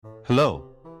Hello,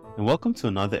 and welcome to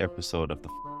another episode of the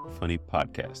Funny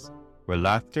Podcast, where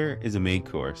laughter is a main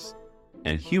course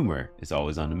and humor is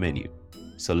always on the menu.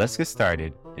 So let's get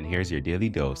started, and here's your daily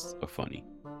dose of funny.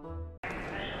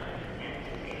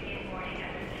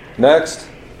 Next.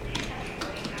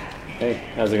 Hey,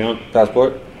 how's it going?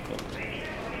 Passport.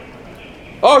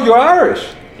 Oh, you're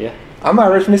Irish. Yeah. I'm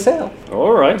Irish myself.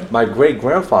 All right. My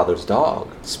great-grandfather's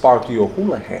dog, Sparky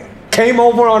O'Houlihan, came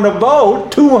over on a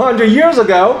boat 200 years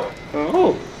ago.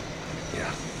 Oh. Yeah.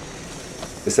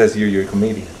 It says you're a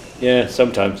comedian. Yeah,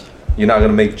 sometimes. You're not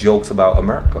gonna make jokes about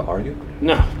America, are you?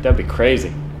 No, that'd be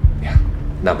crazy. Yeah.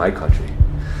 Not my country.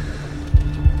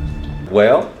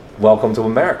 Well, welcome to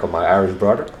America, my Irish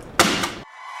brother.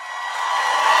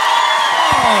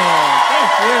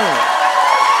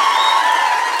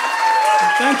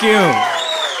 Thank you.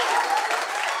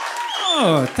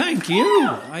 Oh, thank you.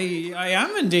 I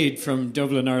am indeed from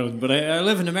Dublin, Ireland, but I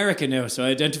live in America now, so I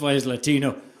identify as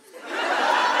Latino.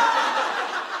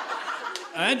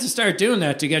 I had to start doing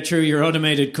that to get through your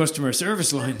automated customer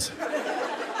service lines.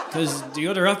 Because the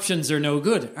other options are no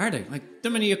good, are they? Like, the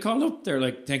minute you call up, they're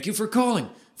like, thank you for calling.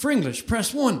 For English,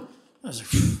 press 1. I was like,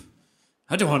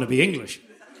 I don't want to be English.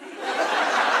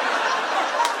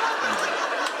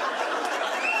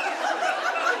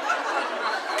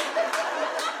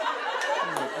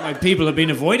 My people have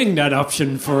been avoiding that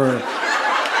option for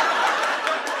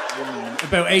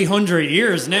about 800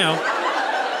 years now.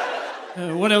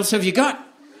 What else have you got?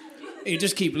 You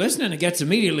just keep listening, it gets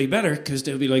immediately better, because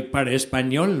they'll be like, para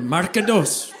español, marca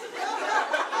dos.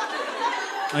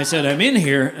 I said, I'm in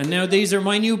here, and now these are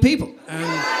my new people.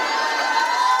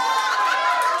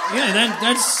 Yeah,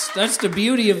 that's the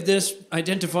beauty of this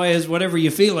identify as whatever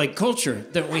you feel like culture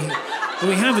that we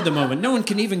have at the moment. No one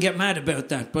can even get mad about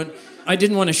that, but I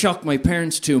didn't want to shock my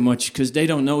parents too much because they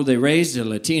don't know they raised a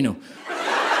Latino.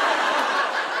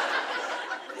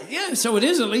 Yeah, so it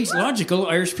is at least logical.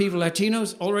 Irish people,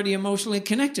 Latinos, already emotionally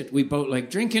connected. We both like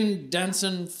drinking,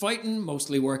 dancing, fighting,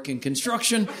 mostly work in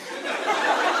construction.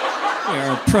 We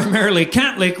are primarily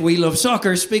Catholic, we love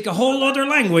soccer, speak a whole other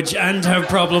language, and have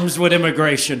problems with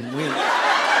immigration.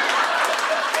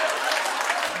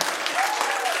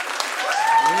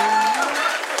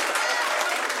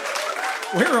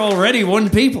 We're already one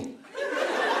people.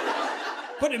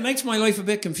 But it makes my life a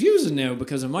bit confusing now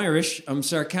because I'm Irish, I'm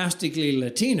sarcastically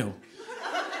Latino,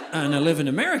 and I live in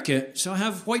America, so I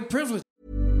have white privilege.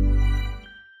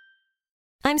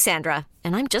 I'm Sandra,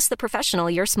 and I'm just the professional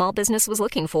your small business was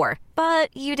looking for.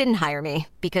 But you didn't hire me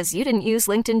because you didn't use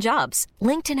LinkedIn Jobs.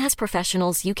 LinkedIn has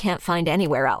professionals you can't find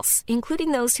anywhere else,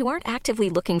 including those who aren't actively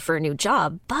looking for a new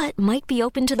job, but might be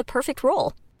open to the perfect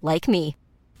role, like me.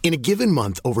 In a given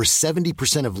month, over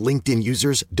 70% of LinkedIn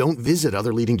users don't visit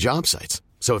other leading job sites.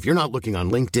 So if you're not looking on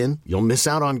LinkedIn, you'll miss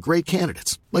out on great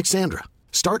candidates like Sandra.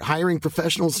 Start hiring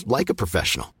professionals like a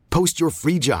professional. Post your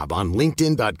free job on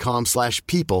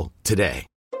linkedin.com/people today.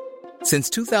 Since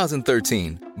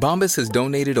 2013, Bombas has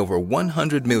donated over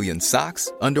 100 million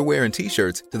socks, underwear, and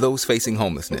T-shirts to those facing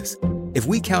homelessness. If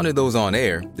we counted those on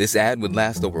air, this ad would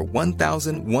last over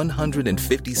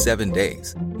 1,157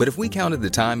 days. But if we counted the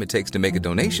time it takes to make a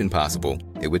donation possible,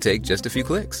 it would take just a few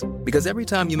clicks. Because every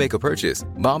time you make a purchase,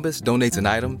 Bombas donates an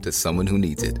item to someone who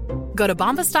needs it. Go to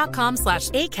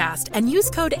bombas.com/ACAST and use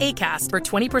code ACAST for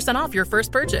 20% off your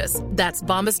first purchase. That's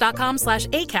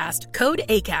bombas.com/ACAST, code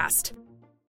ACAST.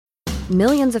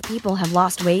 Millions of people have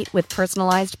lost weight with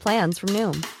personalized plans from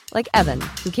Noom. Like Evan,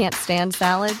 who can't stand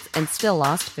salads and still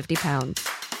lost 50 pounds.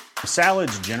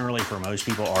 Salads generally for most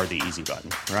people are the easy button,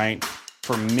 right?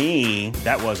 For me,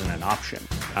 that wasn't an option.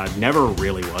 I never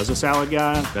really was a salad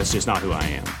guy. That's just not who I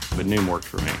am. But Noom worked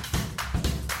for me.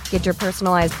 Get your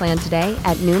personalized plan today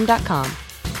at Noom.com.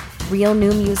 Real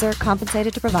Noom user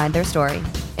compensated to provide their story.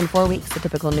 In 4 weeks, the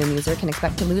typical Noom user can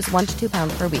expect to lose 1 to 2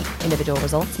 pounds per week. Individual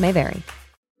results may vary.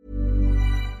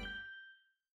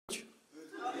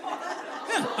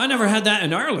 I never had that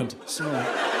in Ireland, so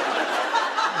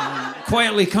I'm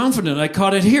quietly confident I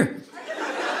caught it here.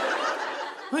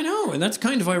 I know, and that's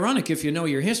kind of ironic if you know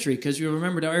your history, because you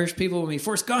remember the Irish people when we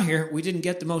first got here, we didn't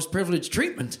get the most privileged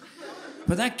treatment.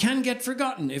 But that can get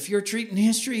forgotten if you're treating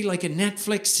history like a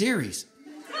Netflix series.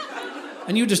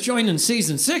 And you just join in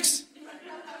season 6,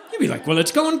 you'd be like, well,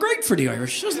 it's going great for the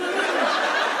Irish, isn't it?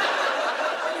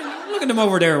 Look at them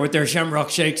over there with their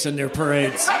shamrock shakes and their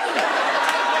parades.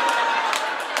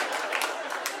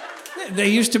 They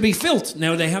used to be filth.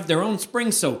 Now they have their own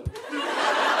spring soap.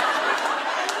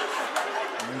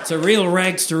 It's a real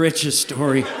rags to riches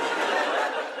story.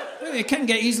 It can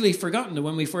get easily forgotten that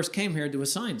when we first came here, there were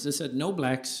signs that said no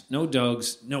blacks, no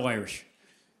dogs, no Irish.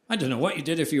 I don't know what you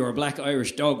did if you were a black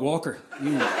Irish dog walker.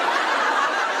 You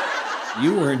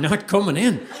You were not coming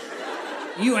in.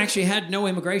 You actually had no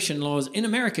immigration laws in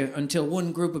America until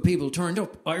one group of people turned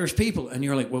up, Irish people, and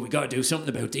you're like, well, we got to do something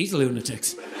about these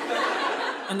lunatics.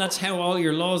 And that's how all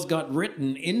your laws got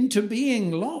written into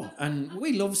being law. And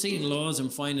we love seeing laws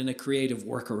and finding a creative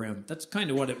workaround. That's kind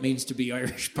of what it means to be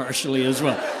Irish partially as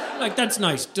well. Like, that's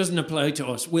nice. Doesn't apply to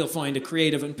us. We'll find a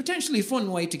creative and potentially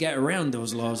fun way to get around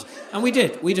those laws. And we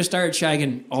did. We just started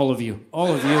shagging all of you.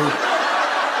 All of you.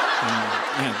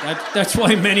 Yeah, that's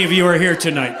why many of you are here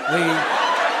tonight.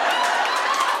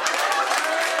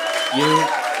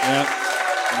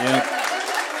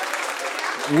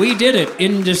 We did it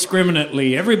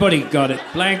indiscriminately. Everybody got it.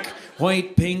 Black,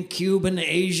 white, pink, Cuban,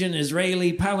 Asian,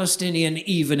 Israeli, Palestinian,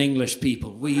 even English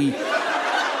people. We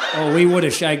would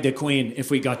have shagged the Queen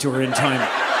if we got to her in time.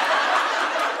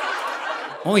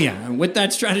 Oh yeah, and with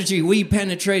that strategy, we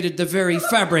penetrated the very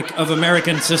fabric of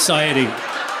American society.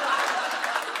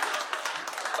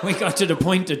 We got to the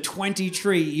point that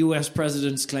 23 US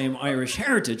presidents claim Irish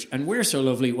heritage, and we're so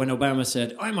lovely when Obama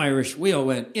said, I'm Irish, we all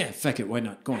went, yeah, feck it, why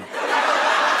not? Go on.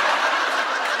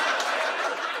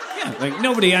 Yeah, like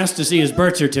nobody asked to see his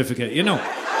birth certificate, you know.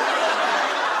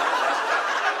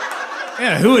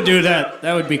 Yeah, who would do that?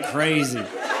 That would be crazy.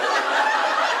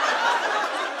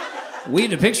 We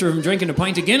had a picture of him drinking a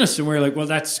pint of Guinness, and we were like, well,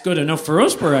 that's good enough for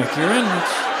us, Barack. You're in.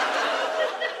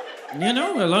 You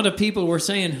know, a lot of people were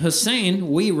saying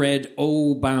Hussein. We read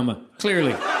Obama.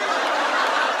 Clearly.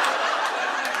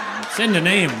 It's in the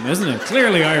name, isn't it?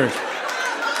 Clearly Irish.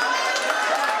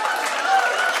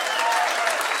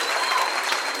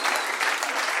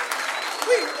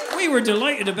 We were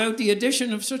delighted about the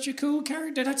addition of such a cool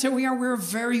character. That's how we are. We're a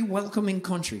very welcoming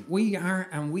country. We are,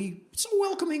 and we so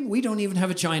welcoming, we don't even have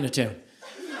a Chinatown.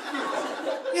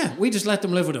 Yeah, we just let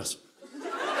them live with us.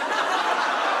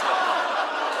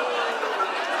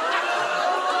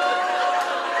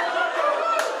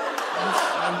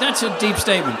 That's a deep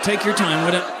statement. Take your time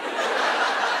with it.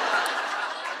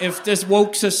 If this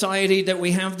woke society that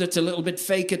we have that's a little bit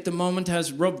fake at the moment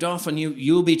has rubbed off on you,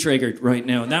 you'll be triggered right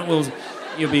now.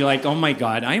 You'll be like, oh my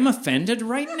God, I'm offended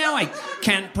right now. I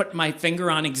can't put my finger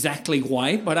on exactly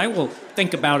why, but I will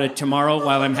think about it tomorrow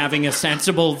while I'm having a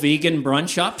sensible vegan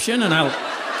brunch option, and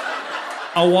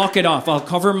I'll walk it off. I'll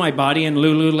cover my body in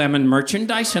Lululemon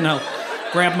merchandise, and I'll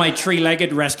grab my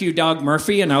three-legged rescue dog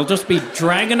Murphy, and I'll just be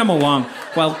dragging him along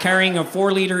while carrying a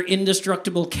 4-liter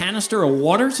indestructible canister of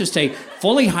water to stay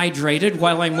fully hydrated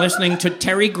while I'm listening to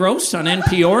Terry Gross on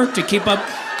NPR to keep up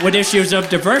with issues of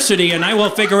diversity, and I will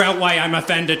figure out why I'm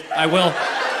offended. I will.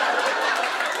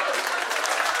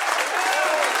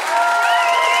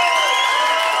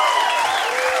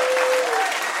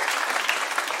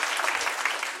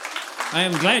 I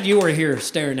am glad you were here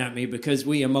staring at me because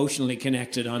we emotionally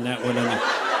connected on that one. And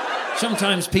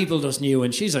sometimes people just knew,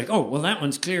 and she's like, oh, well, that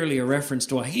one's clearly a reference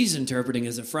to what he's interpreting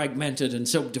as a fragmented and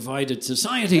subdivided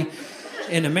society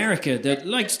in America that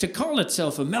likes to call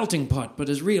itself a melting pot, but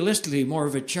is realistically more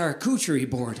of a charcuterie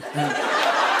board.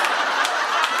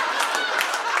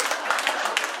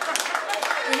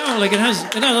 You know, like it has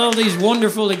all these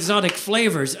wonderful exotic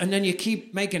flavors, and then you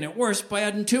keep making it worse by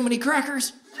adding too many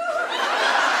crackers.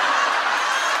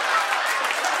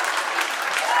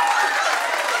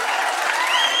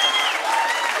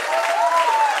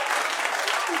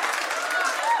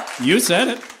 You said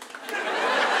it.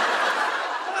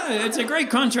 It's a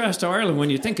great contrast to Ireland when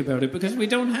you think about it, because we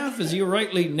don't have, as you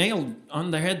rightly nailed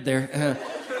on the head there,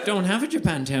 don't have a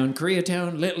Japantown,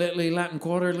 Koreatown, Little Italy, Latin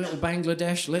Quarter, Little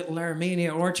Bangladesh, Little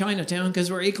Armenia, or Chinatown, because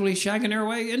we're equally shagging our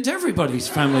way into everybody's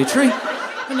family tree.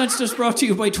 And that's just brought to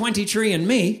you by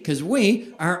 23andMe, because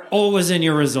we are always in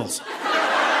your results.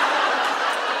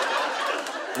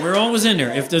 We're always in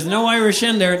there. If there's no Irish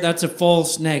in there, that's a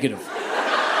false negative.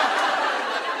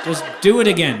 Just do it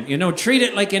again. You know, treat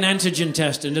it like an antigen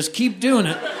test and just keep doing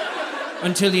it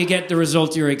until you get the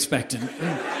result you're expecting.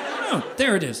 Oh,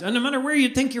 there it is. And no matter where you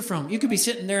think you're from, you could be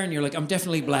sitting there and you're like, I'm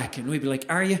definitely black. And we'd be like,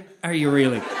 are you? Are you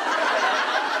really?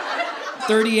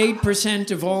 38%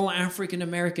 of all African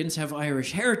Americans have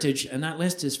Irish heritage, and that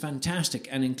list is fantastic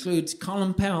and includes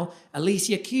Colin Powell,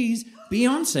 Alicia Keys,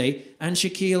 Beyonce, and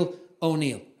Shaquille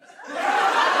O'Neal.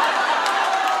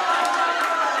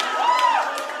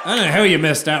 I don't know how you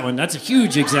missed that one. That's a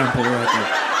huge example right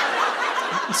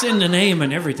there. It's in the name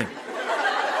and everything.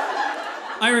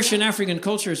 Irish and African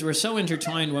cultures were so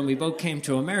intertwined when we both came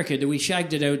to America that we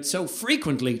shagged it out so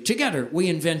frequently. Together, we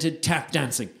invented tap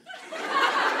dancing.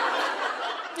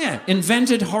 Yeah,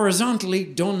 invented horizontally,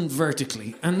 done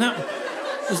vertically. And that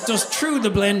was just through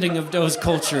the blending of those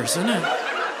cultures. And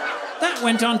that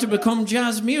went on to become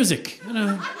jazz music. You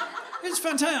know, It's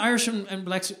fantastic. Irish and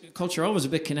black culture are always a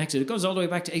bit connected. It goes all the way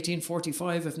back to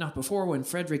 1845, if not before, when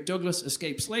Frederick Douglass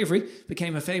escaped slavery,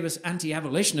 became a famous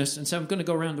anti-abolitionist, and said, I'm going to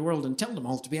go around the world and tell them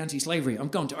all to be anti-slavery. I'm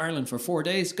going to Ireland for 4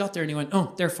 days. Got there and he went,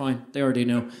 oh, they're fine. They already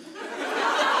know.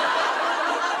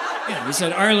 Yeah, he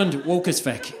said, Ireland woke as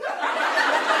feck.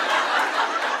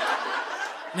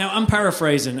 Now, I'm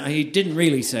paraphrasing. He didn't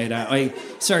really say that. I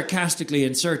sarcastically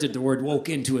inserted the word woke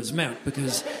into his mouth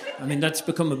because, I mean, that's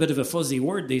become a bit of a fuzzy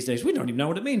word these days. We don't even know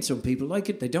what it means. Some people like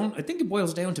it, they don't. I think it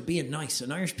boils down to being nice.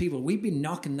 And Irish people, we've been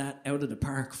knocking that out of the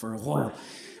park for a while.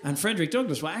 And Frederick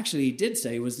Douglass, what actually he did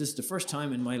say was, this is the first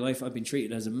time in my life I've been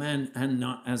treated as a man and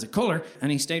not as a colour.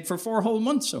 And he stayed for 4 whole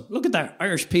months. So look at that.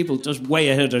 Irish people just way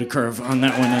ahead of the curve on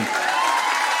that one. And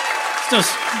it's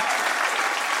just...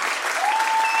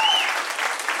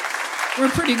 We're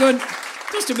pretty good.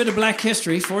 Just a bit of Black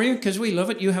History for you, because we love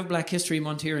it. You have Black History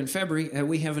Month here in February.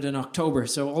 We have it in October,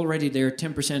 so already there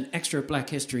 10% extra Black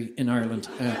History in Ireland.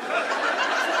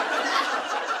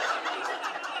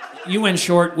 You went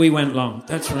short, we went long.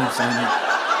 That's what I'm saying.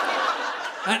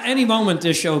 At any moment,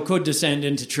 this show could descend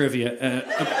into trivia.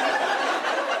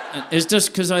 It's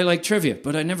just because I like trivia,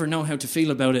 but I never know how to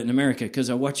feel about it in America, because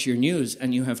I watch your news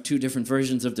and you have 2 different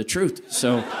versions of the truth.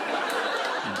 So...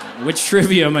 which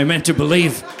trivia am I meant to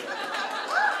believe?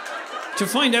 To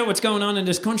find out what's going on in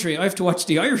this country, I have to watch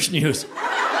the Irish news.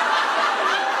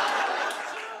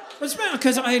 It's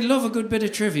because I love a good bit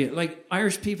of trivia. Like,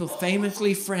 Irish people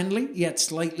famously friendly, yet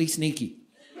slightly sneaky.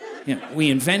 Yeah,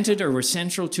 we invented, or were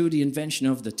central to the invention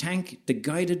of the tank, the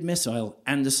guided missile,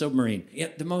 and the submarine.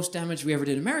 Yet the most damage we ever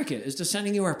did in America is to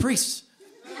sending you our priests.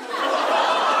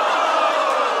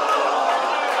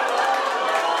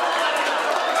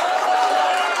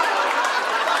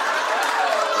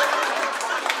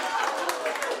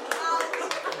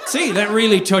 See, that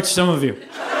really touched some of you.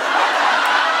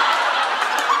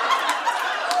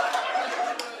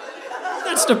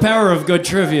 That's the power of good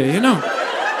trivia, you know.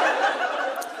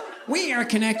 We are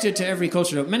connected to every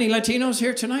culture. Many Latinos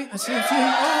here tonight? I see a few.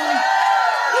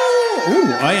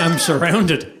 Oh, I am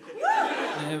surrounded.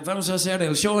 Vamos a hacer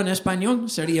el show en español.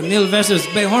 Sería 1000 veces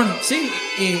mejor. Sí,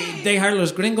 y dejar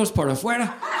los gringos por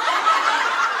afuera.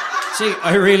 See,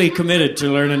 I really committed to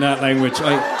learning that language.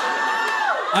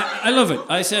 I love it.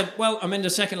 I said, well, I'm in the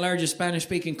 2nd largest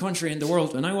Spanish-speaking country in the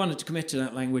world, and I wanted to commit to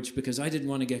that language because I didn't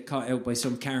want to get caught out by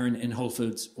some Karen in Whole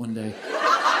Foods one day.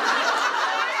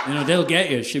 You know, they'll get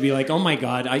you. She'll be like, oh my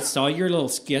God, I saw your little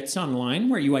skits online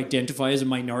where you identify as a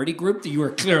minority group that you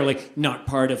are clearly not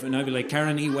part of. And I'd be like,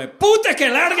 Karen, puta que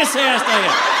lárguese hasta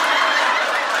allá.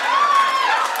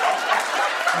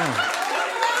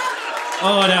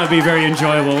 Oh, that would be very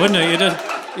enjoyable, wouldn't it?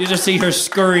 You just see her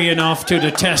scurrying off to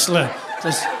the Tesla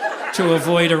just to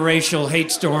avoid a racial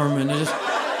hate storm, and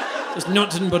there's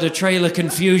nothing but a trail of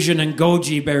confusion and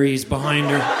goji berries behind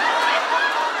her.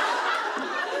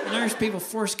 When Irish people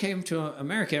first came to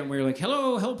America and we were like,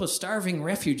 hello, help us starving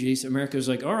refugees, America was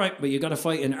like, all right, but you got to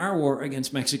fight in our war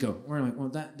against Mexico. We're like, well,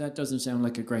 that doesn't sound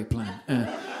like a great plan.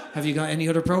 Have you got any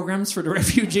other programs for the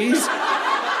refugees?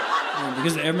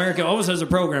 Because America always has a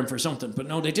program for something, but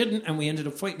no, they didn't, and we ended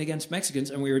up fighting against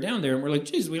Mexicans, and we were down there, and we're like,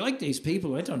 geez, we like these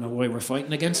people. I don't know why we're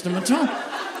fighting against them at all.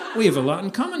 We have a lot in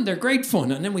common. They're great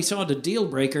fun. And then we saw the deal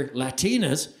breaker,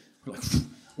 Latinas. We're like,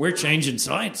 we're changing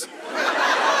sides.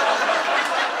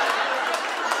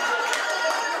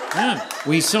 Yeah,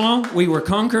 we saw, we were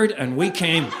conquered, and we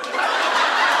came.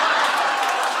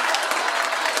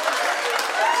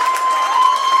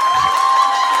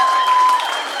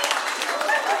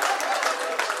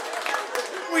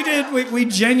 We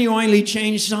genuinely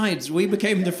changed sides. We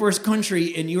became the first country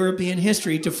in European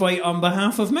history to fight on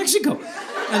behalf of Mexico.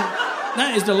 And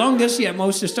that is the longest yet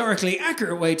most historically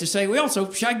accurate way to say we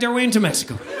also shagged our way into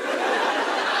Mexico.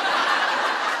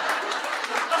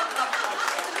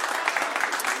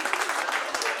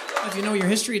 If you know your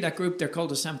history, that group, they're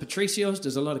called the San Patricios.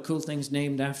 There's a lot of cool things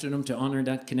named after them to honour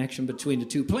that connection between the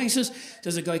two places.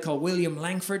 There's a guy called William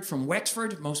Langford from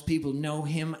Wexford. Most people know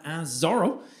him as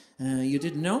Zorro. You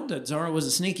didn't know that Zorro was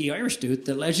a sneaky Irish dude.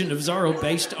 The legend of Zorro,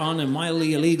 based on a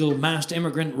mildly illegal masked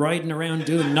immigrant riding around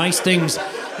doing nice things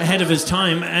ahead of his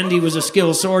time, and he was a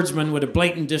skilled swordsman with a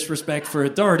blatant disrespect for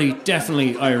authority.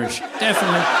 Definitely Irish.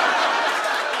 Definitely.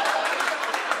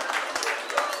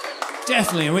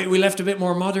 And we left a bit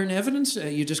more modern evidence.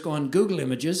 You just go on Google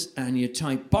Images and you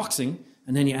type boxing,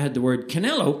 and then you add the word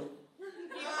Canelo.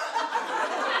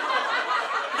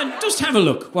 And just have a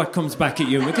look what comes back at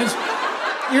you, because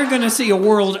you're going to see a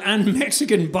world and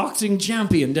Mexican boxing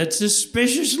champion that's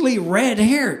suspiciously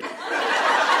red-haired.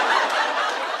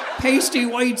 pasty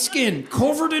white skin,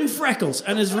 covered in freckles,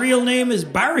 and his real name is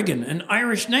Barrigan, an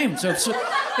Irish name. So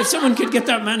if someone could get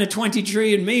that man a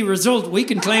 23andMe result, we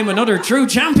can claim another true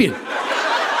champion.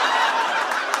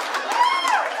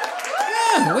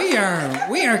 Yeah,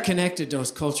 we are connected,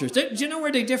 those cultures. Do you know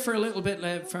where they differ a little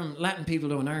bit from Latin people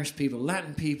to Irish people?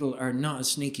 Latin people are not as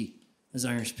sneaky as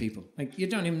Irish people. Like, you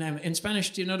don't even have... In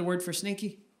Spanish, do you know the word for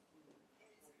sneaky?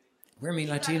 Where are me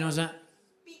Latinos at?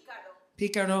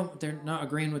 Pícaro. They're not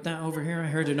agreeing with that over here. I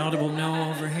heard an audible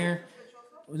no over here.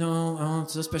 No,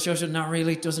 sospechoso, not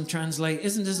really. It doesn't translate.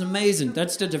 Isn't this amazing?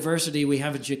 That's the diversity we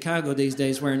have in Chicago these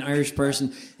days, where an Irish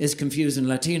person is confusing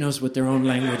Latinos with their own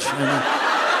language.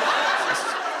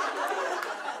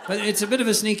 But it's a bit of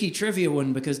a sneaky trivia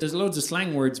one, because there's loads of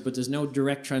slang words, but there's no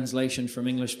direct translation from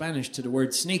English-Spanish to the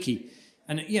word sneaky.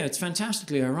 And yeah, it's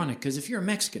fantastically ironic, because if you're a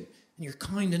Mexican, and you're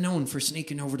kind of known for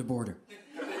sneaking over the border,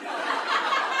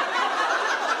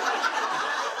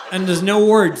 and there's no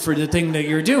word for the thing that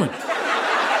you're doing.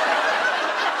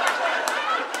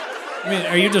 I mean,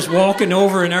 are you just walking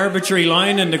over an arbitrary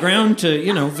line in the ground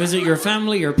to, visit your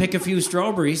family or pick a few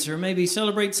strawberries or maybe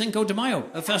celebrate Cinco de Mayo,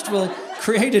 a festival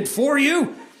created for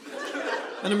you?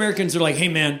 And Americans are like, hey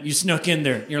man, you snuck in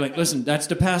there. You're like, listen, that's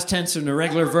the past tense of an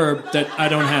irregular verb that I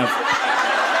don't have.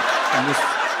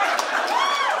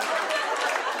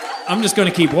 I'm just going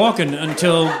to keep walking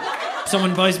until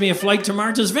someone buys me a flight to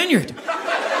Martha's Vineyard.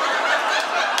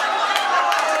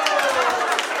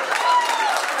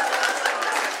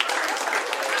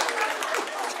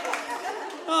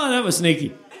 That was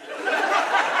sneaky.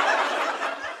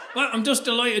 Well, I'm just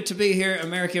delighted to be here.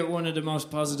 America, one of the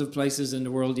most positive places in the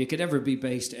world you could ever be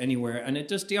based anywhere. And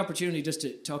the opportunity just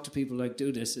to talk to people like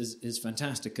do this is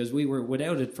fantastic, because we were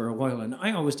without it for a while, and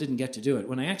I always didn't get to do it.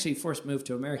 When I actually first moved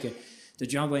to America, the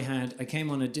job I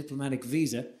came on a diplomatic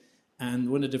visa, and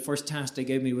one of the first tasks they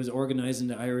gave me was organizing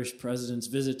the Irish president's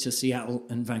visit to Seattle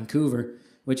and Vancouver,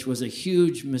 which was a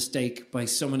huge mistake by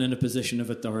someone in a position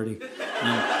of authority.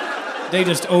 They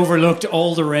just overlooked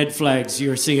all the red flags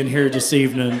you're seeing here this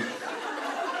evening.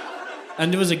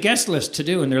 And there was a guest list to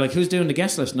do, and they're like, who's doing the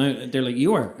guest list? And they're like,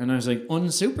 you are. And I was like,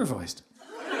 unsupervised.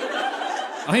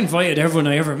 I invited everyone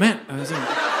I ever met.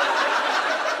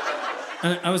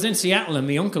 I was in Seattle, and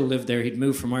my uncle lived there. He'd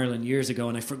moved from Ireland years ago,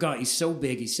 and I forgot, he's so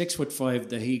big, he's 6'5",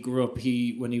 that he grew up,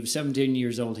 when he was 17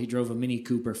 years old, he drove a Mini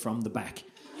Cooper from the back.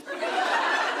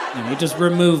 He just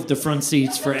removed the front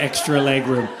seats for extra leg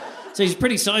room. So he's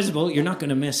pretty sizable, you're not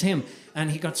going to miss him.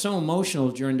 And he got so emotional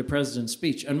during the president's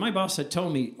speech. And my boss had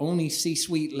told me only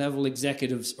C-suite level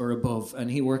executives or above.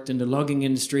 And he worked in the logging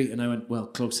industry. And I went, well,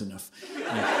 close enough.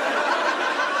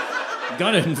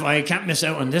 Got to invite, can't miss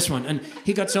out on this one. And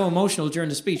he got so emotional during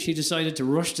the speech, he decided to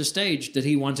rush the stage that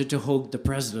he wanted to hug the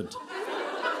president.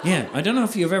 Yeah, I don't know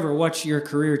if you've ever watched your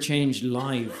career change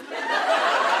live.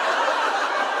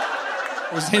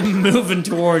 It was him moving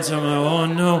towards him. Oh,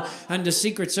 no. And the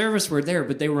Secret Service were there,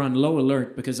 but they were on low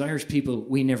alert because Irish people,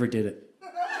 we never did it.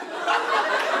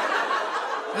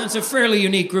 And it's a fairly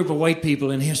unique group of white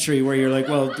people in history where you're like,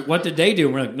 well, what did they do?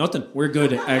 And we're like, nothing. We're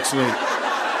good, actually.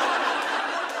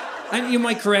 And you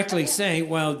might correctly say,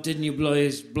 well, didn't you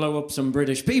blow up some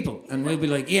British people? And we'll be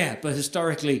like, yeah, but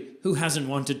historically, who hasn't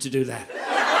wanted to do that?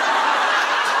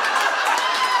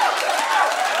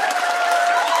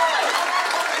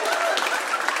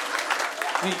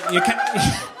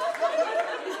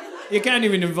 You can't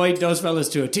even invite those fellas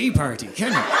to a tea party,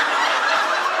 can you?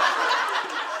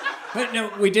 But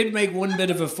no, we did make one bit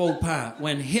of a faux pas.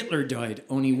 When Hitler died,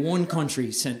 only one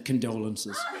country sent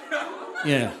condolences.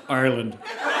 Yeah, Ireland.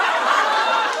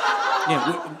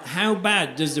 Yeah, how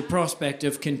bad does the prospect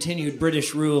of continued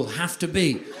British rule have to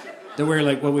be that we're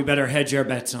like, well, we better hedge our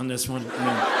bets on this one?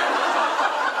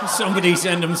 Somebody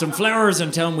send him some flowers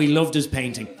and tell him we loved his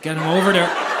painting. Get him over there.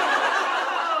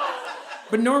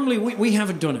 But normally we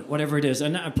haven't done it, whatever it is.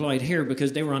 And that applied here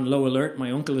because they were on low alert.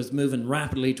 My uncle is moving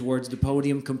rapidly towards the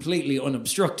podium, completely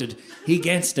unobstructed. He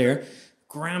gets there,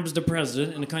 grabs the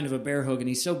president in a kind of a bear hug, and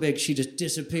he's so big she just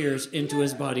disappears into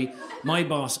his body. My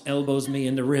boss elbows me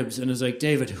in the ribs and is like,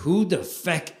 David, who the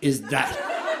feck is that?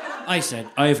 I said,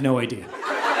 I have no idea.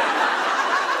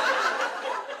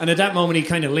 And at that moment he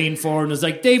kind of leaned forward and was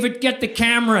like, David, get the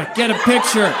camera, get a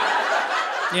picture.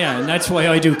 Yeah, and that's why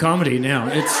I do comedy now.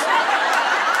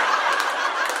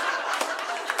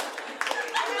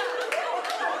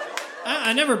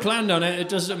 I never planned on it. It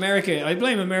just America. I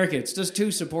blame America. It's just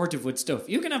too supportive with stuff.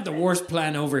 You can have the worst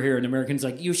plan over here, and Americans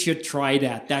like, you should try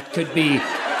that. That could be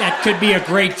a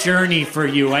great journey for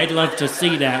you. I'd love to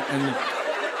see that. And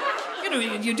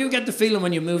you do get the feeling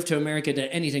when you move to America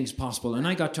that anything's possible. And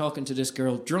I got talking to this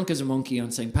girl, drunk as a monkey,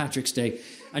 on St. Patrick's Day,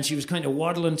 and she was kind of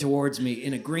waddling towards me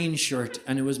in a green shirt,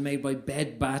 and it was made by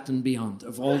Bed Bath & Beyond,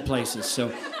 of all places.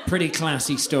 So pretty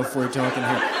classy stuff we're talking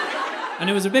here. And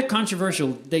it was a bit controversial.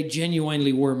 They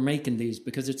genuinely were making these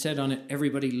because it said on it,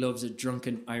 everybody loves a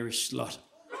drunken Irish slut.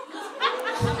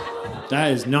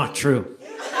 That is not true.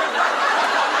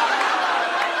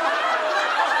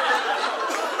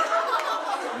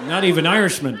 Not even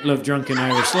Irishmen love drunken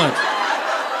Irish sluts.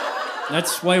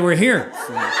 That's why we're here.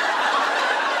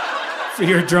 For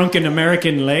your drunken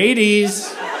American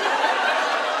ladies.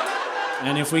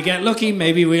 And if we get lucky,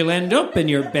 maybe we'll end up in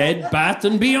your Bed, Bath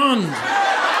 & Beyond.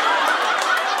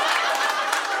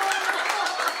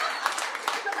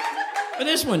 But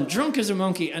this one, drunk as a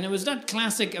monkey, and it was that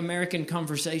classic American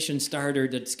conversation starter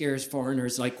that scares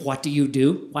foreigners, like, what do you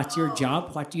do? What's your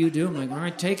job? What do you do? I'm like, all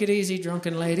right, take it easy,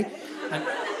 drunken lady. And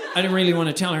I didn't really want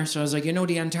to tell her, so I was like, you know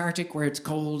the Antarctic where it's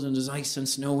cold and there's ice and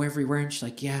snow everywhere? And she's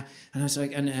like, yeah. And I was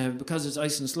like, and because it's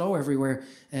ice and snow everywhere,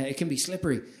 it can be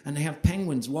slippery. And they have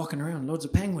penguins walking around, loads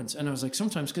of penguins. And I was like,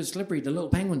 sometimes because it's slippery, the little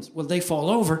penguins, well, they fall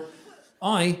over.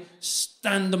 I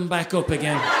stand them back up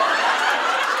again.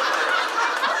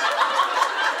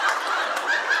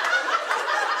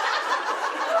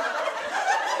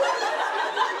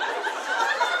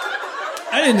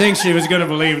 I didn't think she was going to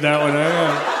believe that one.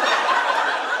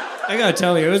 I gotta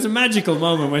tell you, it was a magical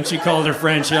moment when she called her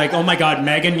friend. She's like, oh my God,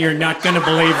 Megan, you're not gonna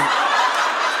believe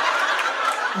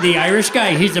the Irish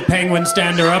guy. He's a penguin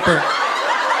stander-upper.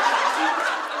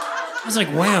 I was like,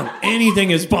 wow,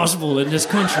 anything is possible in this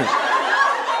country.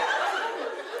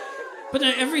 But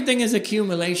everything is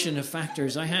accumulation of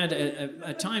factors. I had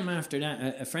a time after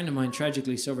that, a friend of mine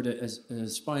tragically suffered a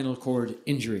spinal cord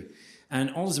injury. And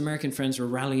all his American friends were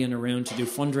rallying around to do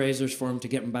fundraisers for him to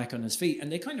get him back on his feet. And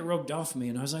they kind of rubbed off me.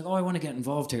 And I was like, oh, I want to get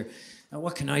involved here.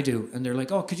 What can I do? And they're like,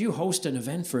 oh, could you host an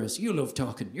event for us? You love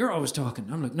talking. You're always talking.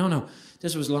 I'm like, no.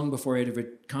 This was long before I'd ever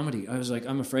comedy. I was like,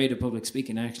 I'm afraid of public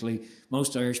speaking, actually.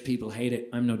 Most Irish people hate it.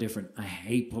 I'm no different. I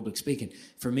hate public speaking.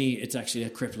 For me, it's actually a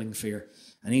crippling fear.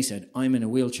 And he said, I'm in a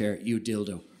wheelchair, you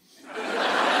dildo.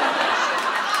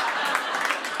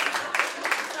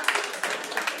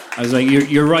 I was like,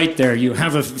 you're right there. You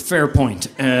have a fair point.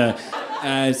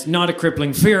 It's not a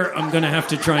crippling fear. I'm going to have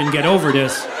to try and get over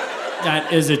this.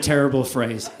 That is a terrible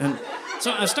phrase. And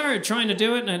so I started trying to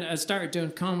do it, and I started doing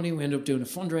comedy. We ended up doing a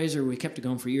fundraiser. We kept it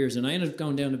going for years, and I ended up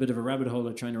going down a bit of a rabbit hole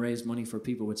of trying to raise money for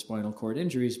people with spinal cord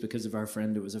injuries because of our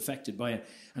friend who was affected by it.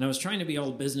 And I was trying to be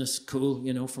all business cool,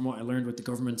 you know, from what I learned with the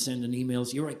government sending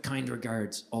emails. You write kind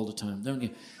regards all the time, don't you?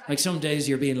 Like some days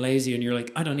you're being lazy and you're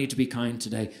like, I don't need to be kind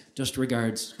today. Just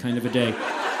regards kind of a day.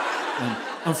 And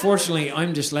unfortunately,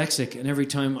 I'm dyslexic, and every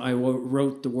time I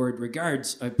wrote the word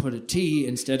regards, I put a T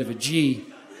instead of a G.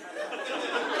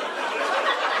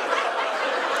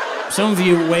 Some of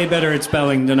you way better at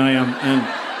spelling than I am, and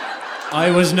I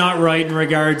was not writing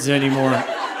regards anymore.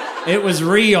 It was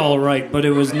all right, but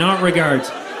it was not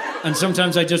regards. And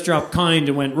sometimes I just dropped kind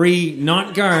and went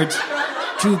not guards,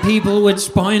 to people with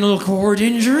spinal cord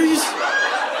injuries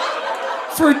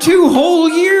for 2 whole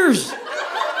years.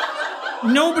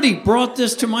 Nobody brought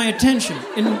this to my attention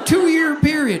in a 2-year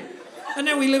period. And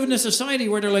now we live in a society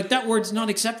where they're like, that word's not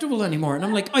acceptable anymore. And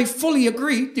I'm like, I fully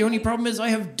agree. The only problem is I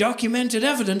have documented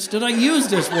evidence that I use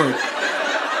this word.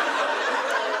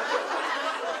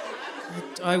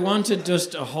 I wanted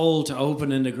just a hole to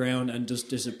open in the ground and just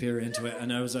disappear into it.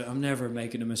 And I was like, I'm never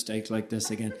making a mistake like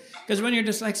this again. Because when you're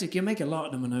dyslexic, you make a lot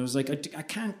of them. And I was like, I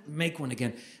can't make one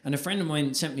again. And a friend of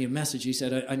mine sent me a message. He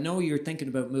said, I know you're thinking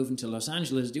about moving to Los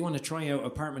Angeles. Do you want to try out an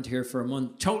apartment here for a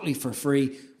month, totally for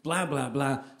free, blah, blah,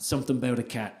 blah, something about a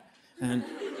cat. And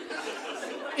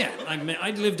yeah,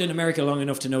 I'd lived in America long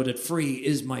enough to know that free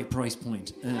is my price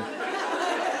point.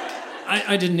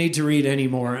 I didn't need to read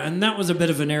anymore, and that was a bit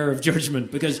of an error of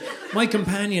judgment because my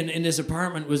companion in this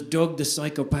apartment was Doug the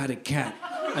psychopathic cat,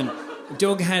 and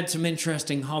Doug had some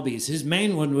interesting hobbies. His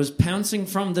main one was pouncing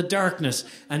from the darkness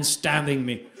and stabbing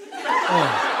me.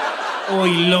 Oh,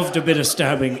 he loved a bit of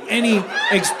stabbing. Any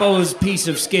exposed piece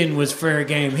of skin was fair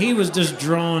game. He was just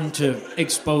drawn to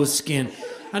exposed skin.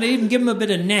 And I even give him a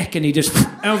bit of neck, and he just,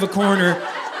 out of a corner,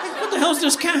 what the hell's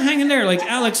this cat hanging there? Like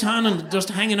Alex Honnold just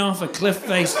hanging off a cliff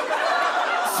face.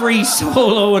 Free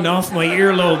soloing off my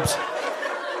earlobes.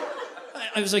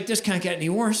 I was like, this can't get any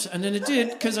worse. And then it did,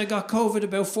 because I got COVID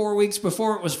about 4 weeks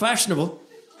before it was fashionable.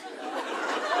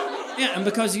 Yeah, and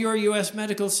because your US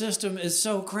medical system is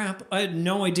so crap, I had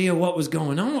no idea what was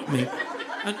going on with me.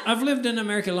 And I've lived in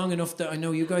America long enough that I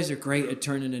know you guys are great at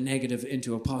turning a negative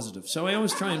into a positive. So I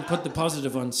always try and put the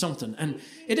positive on something. And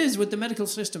it is, with the medical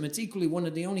system, it's equally one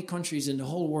of the only countries in the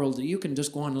whole world that you can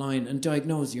just go online and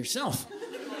diagnose yourself.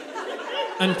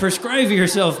 And prescribe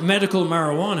yourself medical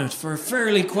marijuana for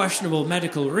fairly questionable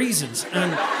medical reasons.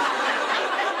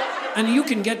 And you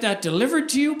can get that delivered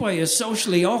to you by a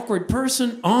socially awkward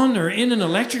person on or in an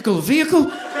electrical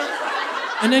vehicle.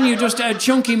 And then you just add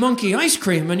Chunky Monkey ice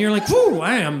cream and you're like, whew,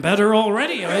 I am better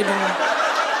already.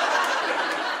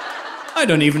 I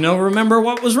don't even remember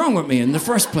what was wrong with me in the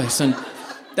first place. And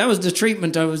that was the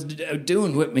treatment I was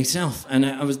doing with myself. And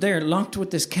I was there locked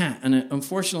with this cat. And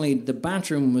unfortunately, the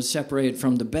bathroom was separated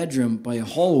from the bedroom by a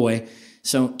hallway.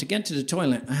 So to get to the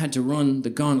toilet, I had to run the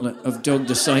gauntlet of Doug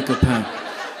the Psychopath.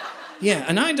 Yeah,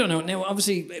 and I don't know. Now,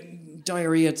 obviously,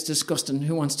 diarrhea, it's disgusting.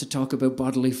 Who wants to talk about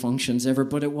bodily functions ever?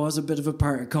 But it was a bit of a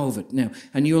part of COVID now.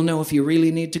 And you'll know if you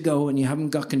really need to go and you haven't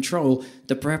got control,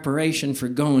 the preparation for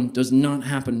going does not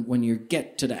happen when you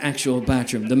get to the actual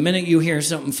bathroom. The minute you hear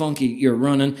something funky, you're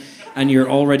running and you're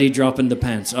already dropping the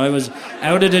pants. I was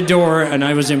out of the door and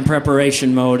I was in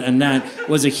preparation mode, and that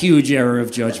was a huge error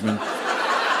of judgment.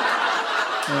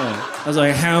 I was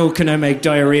like, how can I make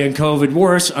diarrhea and COVID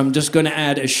worse? I'm just going to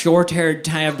add a short-haired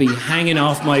tabby hanging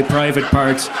off my private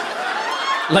parts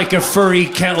like a furry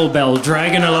kettlebell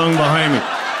dragging along behind me.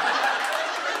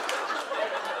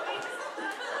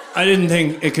 I didn't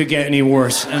think it could get any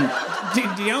worse. And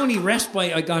the only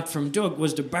respite I got from Doug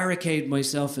was to barricade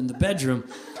myself in the bedroom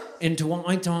into what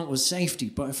I thought was safety.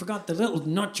 But I forgot the little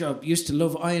nutjob used to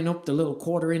love eyeing up the little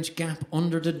 1/4-inch gap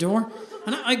under the door.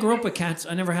 And I grew up with cats.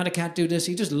 I never had a cat do this.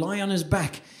 He'd just lie on his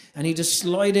back and he'd just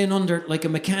slide in under like a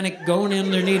mechanic going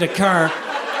underneath a car.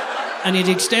 And he'd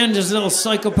extend his little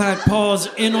psychopath paws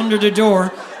in under the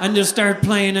door and just start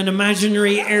playing an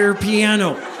imaginary air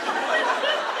piano.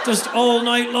 Just all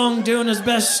night long doing his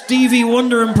best Stevie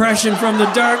Wonder impression from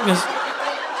the darkness.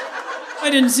 I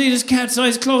didn't see this cat's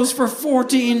eyes closed for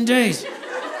 14 days.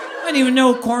 I didn't even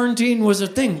know quarantine was a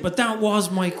thing, but that was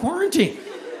my quarantine.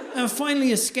 I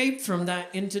finally escaped from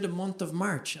that into the month of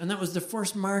March, and that was the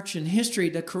first March in history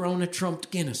that Corona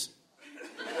trumped Guinness.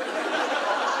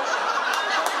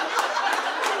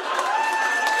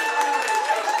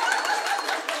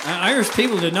 Irish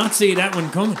people did not see that one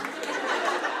coming.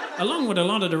 Along with a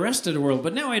lot of the rest of the world.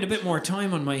 But now I had a bit more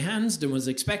time on my hands than was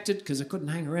expected because I couldn't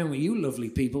hang around with you lovely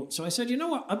people. So I said, you know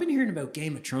what? I've been hearing about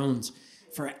Game of Thrones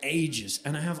for ages,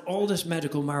 and I have all this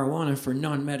medical marijuana for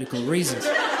non-medical reasons.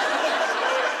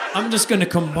 I'm just going to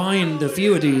combine the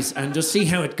few of these and just see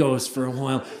how it goes for a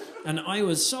while. And I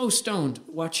was so stoned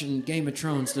watching Game of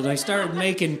Thrones that I started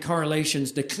making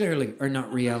correlations that clearly are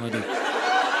not reality.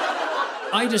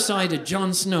 I decided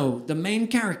Jon Snow, the main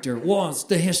character, was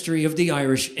the history of the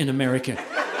Irish in America.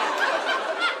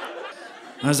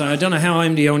 I don't know how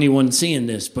I'm the only one seeing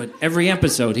this, but every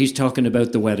episode he's talking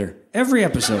about the weather. Every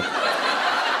episode.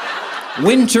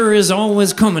 Winter is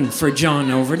always coming for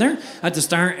John over there. At the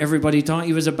start, everybody thought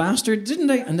he was a bastard, didn't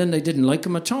they? And then they didn't like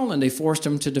him at all, and they forced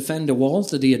him to defend a wall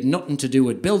that he had nothing to do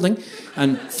with building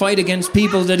and fight against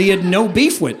people that he had no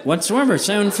beef with whatsoever.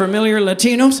 Sound familiar,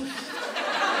 Latinos?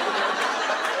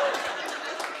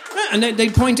 And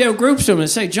they'd point out groups to him and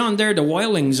say, John, they're the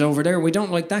wildlings over there. We don't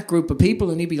like that group of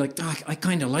people. And he'd be like, I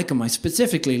kind of like them. I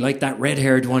specifically like that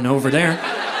red-haired one over there.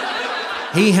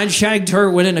 He had shagged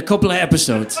her within a couple of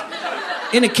episodes.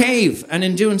 In a cave. And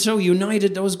in doing so,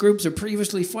 united those groups of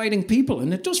previously fighting people.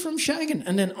 And it does from shagging.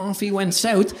 And then off he went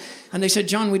south. And they said,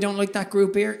 John, we don't like that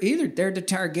group here either. They're the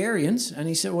Targaryens. And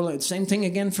he said, well, same thing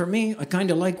again for me. I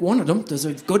kind of like one of them. There's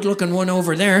a good-looking one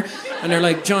over there. And they're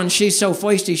like, John, she's so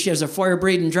feisty. She has a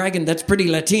fire-breathing dragon that's pretty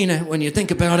Latina when you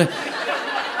think about it.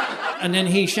 And then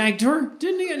he shagged her,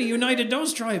 didn't he? And he united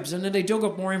those tribes. And then they dug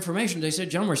up more information. They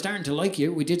said, John, we're starting to like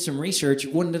you. We did some research.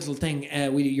 One little thing.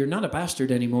 You're not a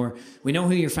bastard anymore. We know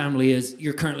who your family is.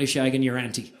 You're currently shagging your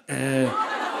auntie.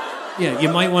 Yeah, you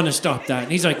might want to stop that.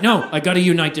 And he's like, no, I got to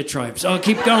unite the tribes. I'll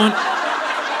keep going.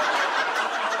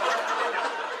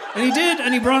 And he did,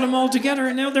 and he brought them all together,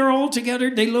 and now they're all together.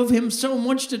 They love him so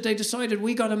much that they decided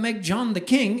we got to make John the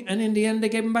king, and in the end they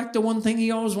gave him back the one thing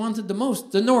he always wanted the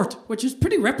most, the North, which is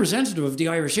pretty representative of the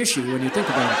Irish issue when you think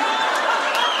about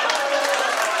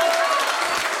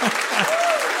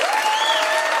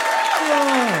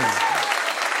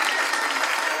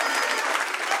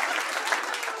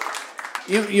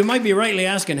it. You might be rightly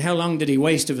asking how long did he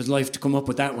waste of his life to come up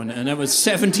with that one, and that was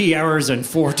 70 hours and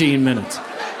 14 minutes.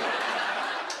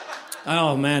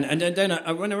 Oh, man. And then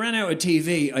when I ran out of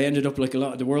TV, I ended up like a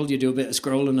lot of the world. You do a bit of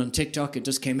scrolling on TikTok. It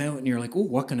just came out and you're like, oh,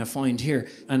 what can I find here?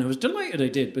 And I was delighted I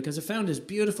did because I found this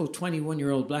beautiful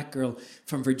 21-year-old black girl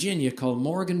from Virginia called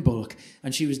Morgan Bullock.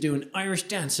 And she was doing Irish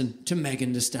dancing to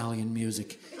Megan Thee Stallion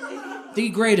music. The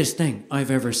greatest thing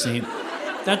I've ever seen.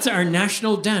 That's our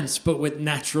national dance, but with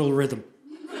natural rhythm.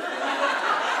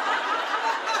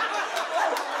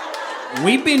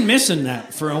 We've been missing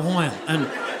that for a while. And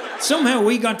somehow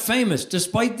we got famous,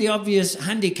 despite the obvious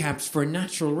handicaps for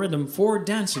natural rhythm for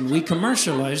dancing. We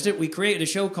commercialized it. We created a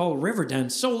show called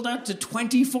Riverdance, sold out to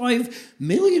 25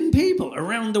 million people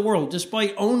around the world,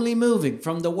 despite only moving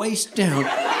from the waist down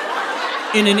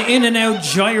in an in-and-out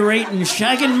gyrating,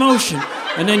 shagging motion.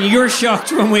 And then you're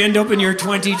shocked when we end up in your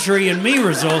 23andMe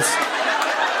results.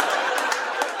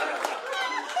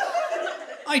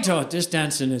 I thought this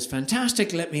dancing is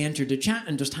fantastic. Let me enter the chat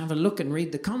and just have a look and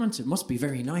read the comments. It must be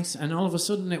very nice. And all of a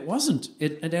sudden it wasn't.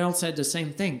 They all said the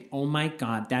same thing. Oh my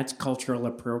God, that's cultural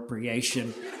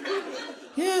appropriation.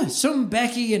 Yeah, some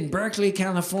Becky in Berkeley,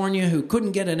 California who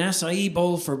couldn't get an acai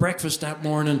bowl for breakfast that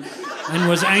morning and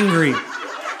was angry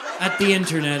at the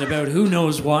internet about who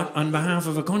knows what on behalf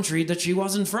of a country that she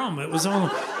wasn't from. It was all...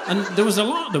 And there was a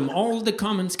lot of them. All the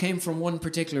comments came from one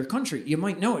particular country. You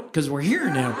might know it because we're here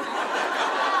now.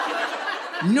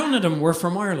 None of them were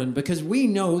from Ireland because we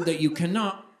know that you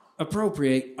cannot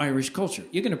appropriate Irish culture.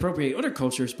 You can appropriate other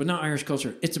cultures, but not Irish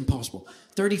culture. It's impossible.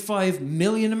 35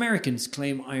 million Americans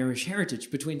claim Irish heritage.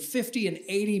 Between 50 and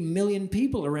 80 million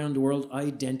people around the world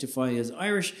identify as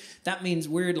Irish. That means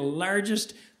we're the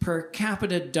largest per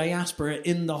capita diaspora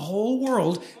in the whole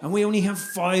world, and we only have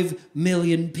 5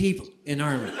 million people in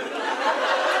Ireland.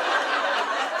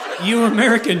 You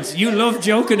Americans, you love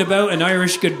joking about an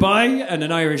Irish goodbye and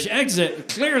an Irish exit.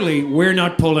 Clearly, we're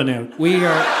not pulling out. We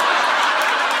are...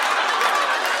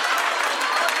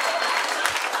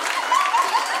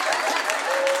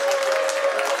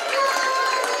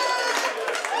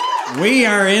 We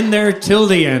are in there till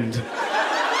the end.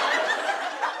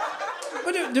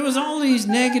 But there was all these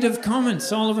negative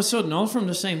comments all of a sudden, all from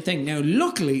the same thing. Now,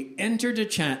 luckily, entered the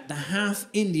chat the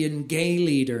half-Indian gay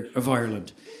leader of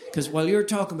Ireland. Because while you're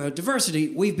talking about diversity,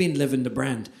 we've been living the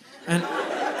brand. And,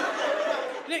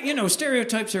 you know,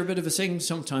 stereotypes are a bit of a thing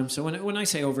sometimes. So when I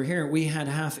say over here, we had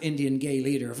a half-Indian gay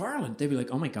leader of Ireland, they'd be like,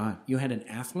 oh my God, you had an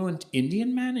affluent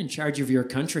Indian man in charge of your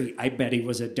country. I bet he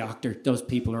was a doctor. Those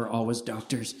people are always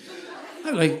doctors.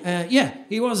 I'm like, yeah,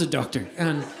 he was a doctor.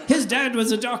 And his dad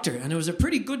was a doctor. And it was a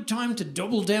pretty good time to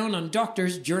double down on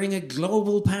doctors during a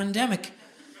global pandemic.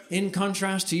 In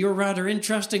contrast to your rather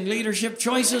interesting leadership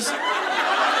choices.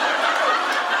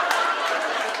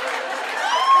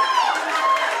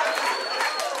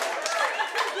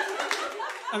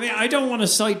 I mean, I don't want to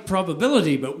cite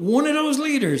probability, but one of those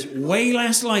leaders, way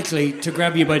less likely to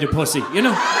grab you by the pussy, you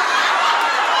know?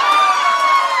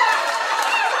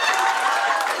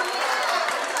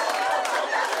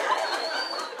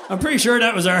 I'm pretty sure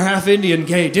that was our half-Indian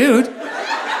gay dude.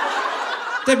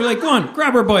 They'd be like, go on,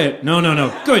 grab her by it. No.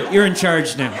 Good, you're in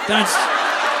charge now. That's...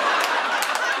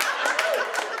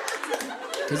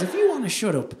 Because if you want to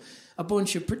shut up a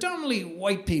bunch of predominantly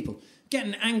white people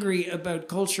getting angry about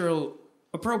cultural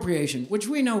appropriation, which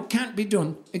we know can't be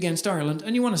done against Ireland,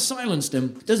 and you want to silence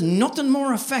them, there's nothing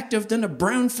more effective than a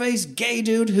brown-faced gay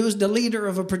dude who's the leader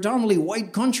of a predominantly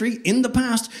white country in the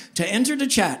past to enter the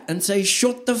chat and say,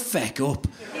 shut the feck up.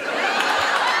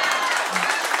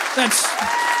 That's...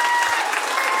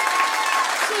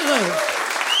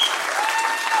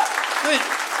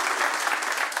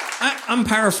 I'm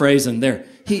paraphrasing there.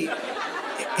 He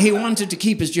wanted to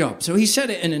keep his job, so he said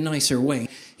it in a nicer way.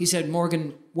 He said,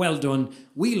 Morgan, well done.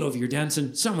 We love your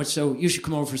dancing, so much so you should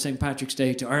come over for St. Patrick's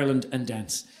Day to Ireland and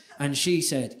dance. And she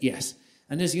said, yes.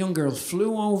 And this young girl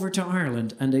flew over to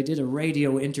Ireland and they did a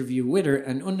radio interview with her.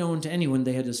 And unknown to anyone,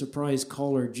 they had a surprise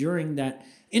caller during that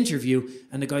interview.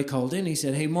 And the guy called in. He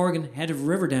said, hey, Morgan, head of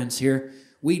Riverdance here.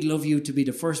 We'd love you to be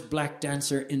the first black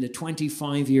dancer in the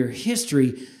 25-year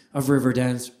history of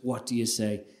Riverdance. What do you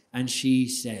say? And she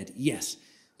said, yes.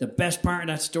 The best part of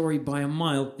that story by a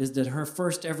mile is that her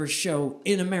first ever show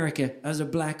in America as a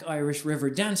black Irish river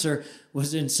dancer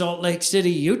was in Salt Lake City,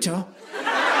 Utah.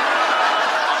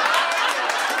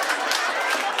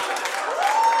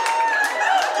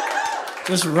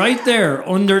 Just right there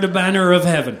under the banner of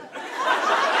heaven.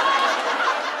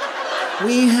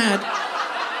 We had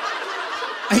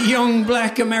a young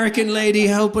black American lady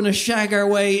helping us shag our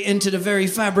way into the very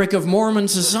fabric of Mormon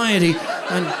society.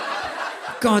 And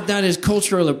God, that is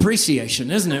cultural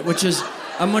appreciation, isn't it? Which is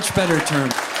a much better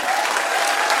term.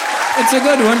 It's a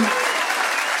good one.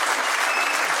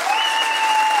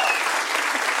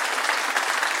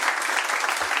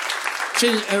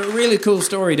 She's a really cool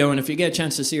story, though, and if you get a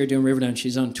chance to see her doing Riverdance,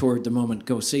 she's on tour at the moment.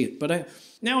 Go see it. But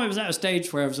now I was at a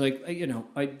stage where I was like,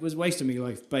 I was wasting my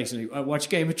life, basically. I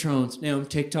watched Game of Thrones. Now I'm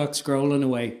TikTok scrolling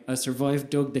away. I survived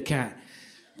Doug the cat.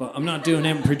 But I'm not doing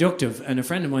anything productive. And a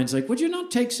friend of mine's like, would you not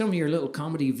take some of your little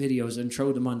comedy videos and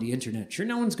throw them on the internet? Sure,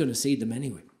 no one's going to see them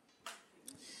anyway.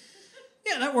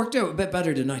 Yeah, that worked out a bit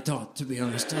better than I thought, to be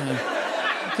honest.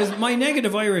 Because my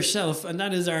negative Irish self, and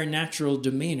that is our natural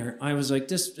demeanour, I was like,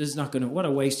 this is not going to... What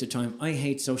a waste of time. I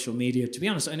hate social media. To be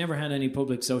honest, I never had any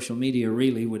public social media,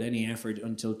 really, with any effort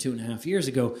until 2.5 years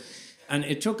ago. And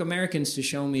it took Americans to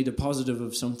show me the positive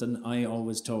of something I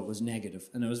always thought was negative.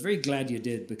 And I was very glad you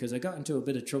did, because I got into a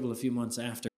bit of trouble a few months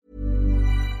after.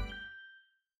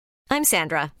 I'm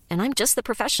Sandra, and I'm just the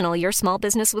professional your small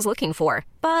business was looking for.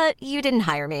 But you didn't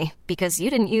hire me, because you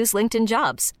didn't use LinkedIn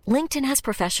Jobs. LinkedIn has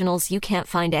professionals you can't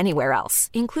find anywhere else,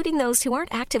 including those who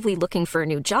aren't actively looking for a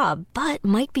new job, but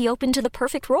might be open to the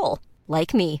perfect role,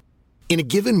 like me. In a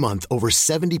given month, over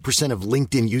 70% of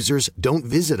LinkedIn users don't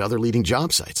visit other leading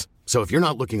job sites. So if you're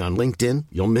not looking on LinkedIn,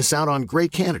 you'll miss out on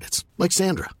great candidates like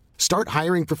Sandra. Start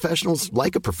hiring professionals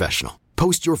like a professional.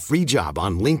 Post your free job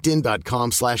on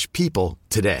linkedin.com/people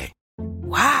today.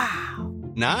 Wow.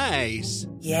 Nice.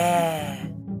 Yeah.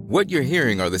 What you're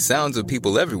hearing are the sounds of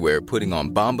people everywhere putting on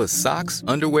Bombas socks,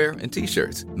 underwear, and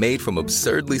T-shirts made from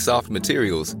absurdly soft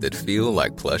materials that feel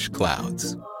like plush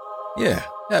clouds. Yeah,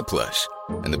 that plush.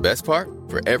 And the best part?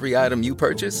 For every item you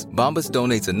purchase, Bombas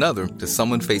donates another to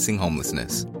someone facing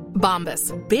homelessness.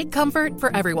 Bombas. Big comfort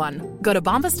for everyone. Go to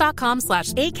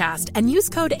bombas.com/ACAST and use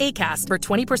code ACAST for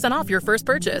 20% off your first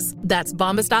purchase. That's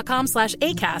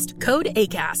bombas.com/ACAST. Code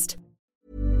ACAST.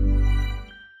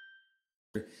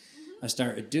 I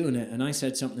started doing it, and I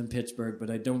said something in Pittsburgh,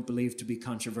 but I don't believe to be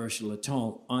controversial at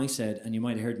all. I said, and you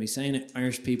might have heard me saying it,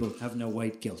 Irish people have no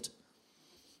white guilt.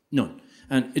 None.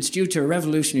 And it's due to a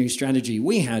revolutionary strategy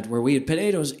we had where we had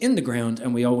potatoes in the ground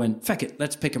and we all went, feck it,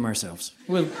 let's pick them ourselves.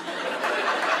 Well,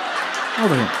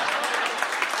 over here.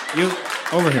 You,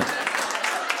 over here.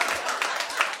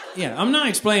 Yeah, I'm not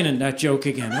explaining that joke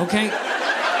again, okay?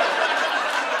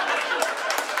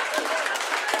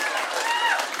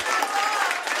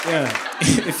 Yeah.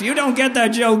 If you don't get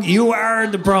that joke, you are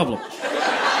the problem.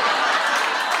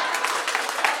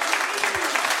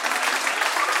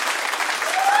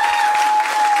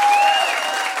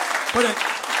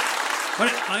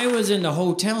 But I was in the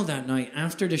hotel that night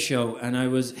after the show, and I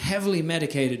was heavily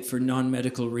medicated for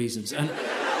non-medical reasons. And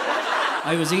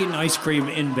I was eating ice cream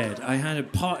in bed. I had a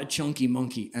pot of Chunky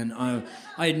Monkey, and I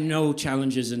had no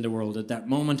challenges in the world at that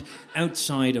moment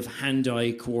outside of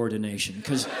hand-eye coordination.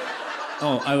 Because,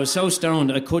 I was so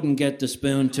stoned I couldn't get the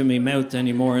spoon to my mouth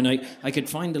anymore, and I could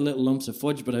find the little lumps of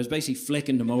fudge, but I was basically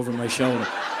flicking them over my shoulder.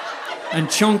 And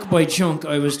chunk by chunk,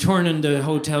 I was turning the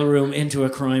hotel room into a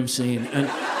crime scene. And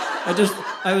I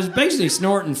was basically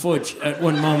snorting fudge at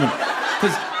one moment.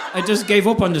 Because I just gave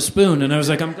up on the spoon, and I was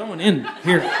like, I'm going in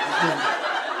here.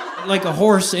 Like a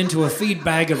horse into a feed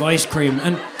bag of ice cream.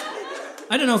 And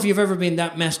I don't know if you've ever been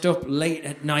that messed up late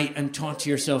at night and thought to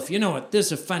yourself, you know what, this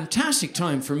is a fantastic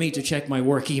time for me to check my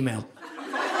work email.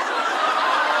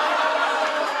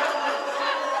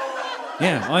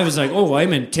 Yeah, I was like,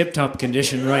 I'm in tip-top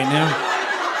condition right now.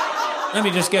 Let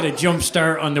me just get a jump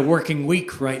start on the working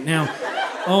week right now.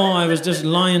 I was just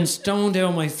lying stoned out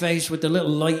on my face with the little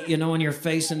light, on your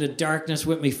face in the darkness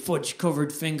with me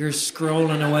fudge-covered fingers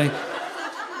scrolling away.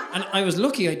 And I was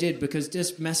lucky I did, because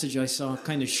this message I saw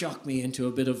kind of shocked me into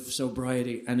a bit of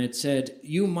sobriety. And it said,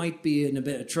 you might be in a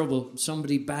bit of trouble.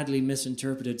 Somebody badly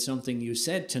misinterpreted something you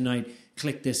said tonight.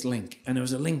 Click this link. And there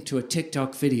was a link to a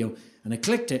TikTok video. And I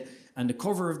clicked it. And the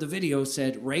cover of the video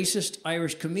said, racist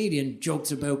Irish comedian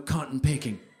jokes about cotton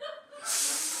picking.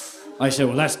 I said,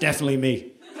 well, that's definitely me.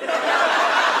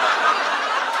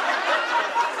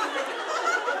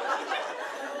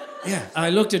 Yeah, I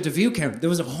looked at the view count. There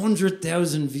was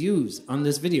 100,000 views on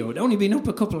this video. It'd only been up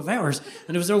a couple of hours,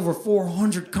 and there was over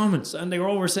 400 comments, and they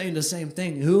all were saying the same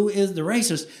thing. Who is the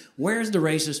racist? Where's the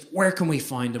racist? Where can we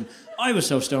find him? I was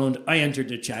so stoned, I entered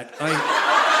the chat. I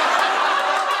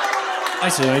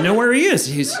said, I know where he is.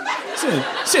 He's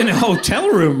in a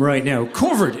hotel room right now,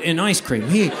 covered in ice cream.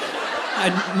 He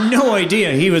had no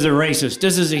idea he was a racist.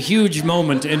 This is a huge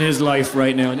moment in his life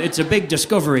right now. It's a big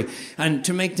discovery. And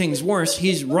to make things worse,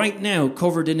 he's right now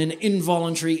covered in an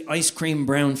involuntary ice cream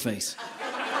brown face.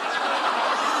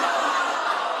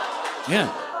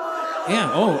 Yeah.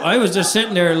 I was just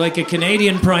sitting there like a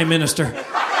Canadian Prime Minister.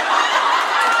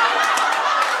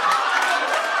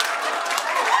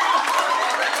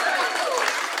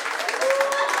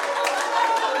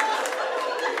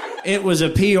 It was a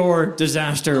PR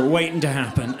disaster waiting to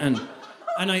happen. And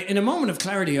And in a moment of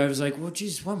clarity, I was like, well,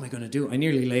 geez, what am I going to do? I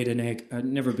nearly laid an egg. I'd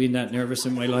never been that nervous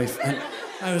in my life. And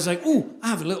I was like, ooh, I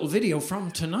have a little video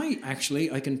from tonight, actually.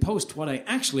 I can post what I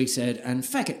actually said, and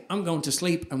feck it, I'm going to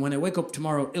sleep, and when I wake up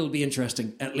tomorrow, it'll be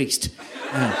interesting, at least.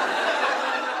 And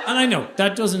I know,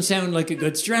 that doesn't sound like a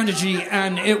good strategy,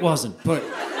 and it wasn't, but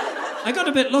I got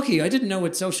a bit lucky. I didn't know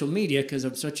with social media, because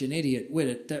I'm such an idiot with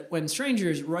it, that when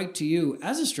strangers write to you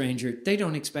as a stranger, they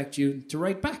don't expect you to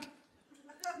write back.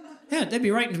 Yeah, they'd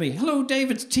be writing to me, hello,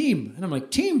 David's team. And I'm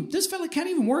like, team? This fella can't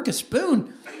even work a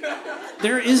spoon.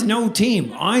 There is no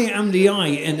team. I am the I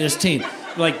in this team.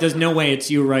 Like, there's no way it's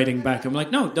you writing back. I'm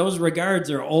like, no, those regards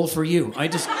are all for you. I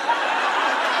just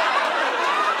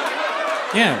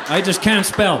can't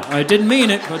spell. I didn't mean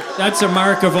it, but that's a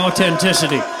mark of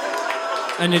authenticity.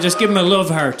 And you just give them a love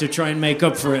heart to try and make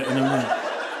up for it. And I'm like...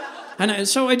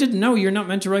 so I didn't know you're not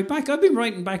meant to write back. I've been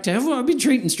writing back to everyone. I've been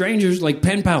treating strangers like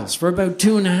pen pals for about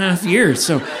 2.5 years.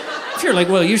 So if you're like,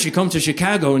 well, you should come to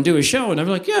Chicago and do a show. And I'm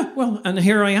like, yeah, well, and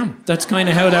here I am. That's kind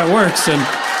of how that works. And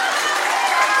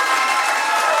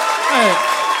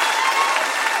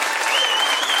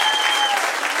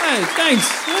hey,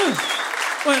 thanks. Yeah.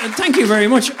 Well, thank you very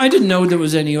much. I didn't know there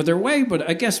was any other way, but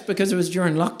I guess because it was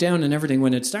during lockdown and everything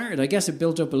when it started, I guess it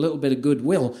built up a little bit of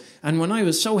goodwill. And when I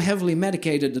was so heavily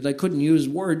medicated that I couldn't use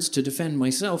words to defend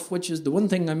myself, which is the one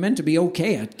thing I'm meant to be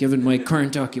okay at, given my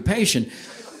current occupation,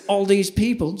 all these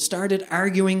people started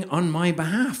arguing on my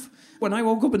behalf. When I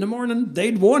woke up in the morning,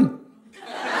 they'd won.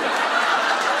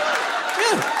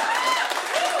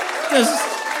 Yeah.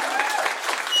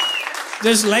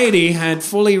 This lady had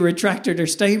fully retracted her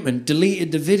statement,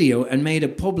 deleted the video, and made a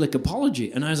public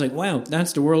apology. And I was like, wow,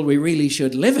 that's the world we really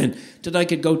should live in. That I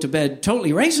could go to bed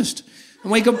totally racist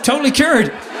and wake up totally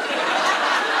cured.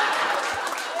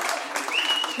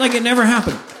 Like it never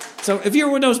happened. So if you're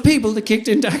one of those people that kicked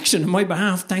into action on my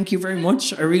behalf, thank you very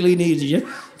much. I really needed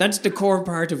you. That's the core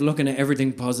part of looking at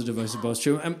everything positive, I suppose,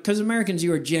 true. Because Americans,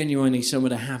 you are genuinely some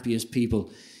of the happiest people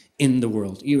in the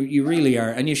world. You really are,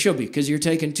 and you should be, because you're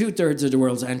taking 2/3 of the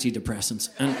world's antidepressants.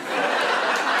 And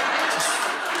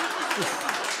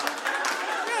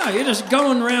yeah, you're just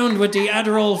going around with the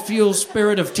Adderall fuel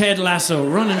spirit of Ted Lasso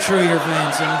running through your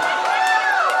veins. And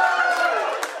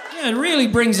yeah, it really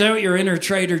brings out your inner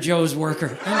Trader Joe's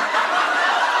worker.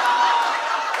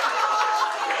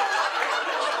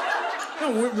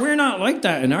 We're not like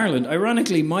that in Ireland.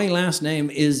 Ironically, my last name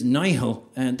is Nihil,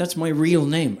 and that's my real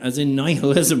name, as in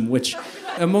nihilism, which,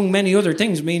 among many other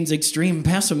things, means extreme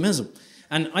pessimism.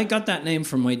 And I got that name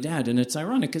from my dad, and it's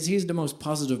ironic because he's the most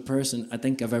positive person I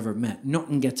think I've ever met.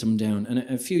 Nothing gets him down. And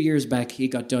a few years back, he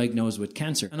got diagnosed with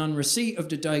cancer. And on receipt of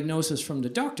the diagnosis from the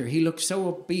doctor, he looked so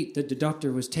upbeat that the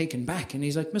doctor was taken back. And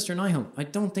he's like, Mr. Nihil, I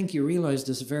don't think you realize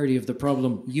the severity of the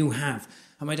problem you have.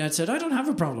 And my dad said, I don't have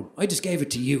a problem. I just gave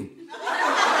it to you.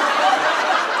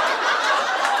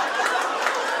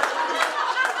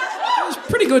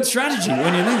 Pretty good strategy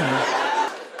when you think of it.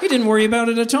 He didn't worry about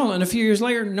it at all, and a few years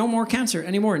later, no more cancer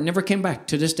anymore. It never came back.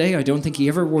 To this day, I don't think he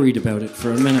ever worried about it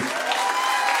for a minute.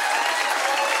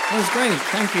 That was great.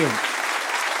 Thank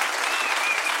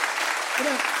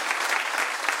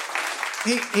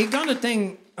you. He got a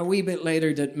thing a wee bit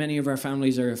later that many of our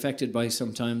families are affected by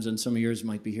sometimes, and some of yours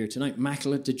might be here tonight.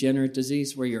 Macular degenerate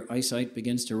disease, where your eyesight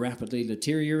begins to rapidly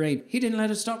deteriorate. He didn't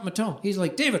let it stop him at all. He's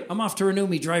like, David, I'm off to renew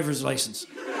my driver's license.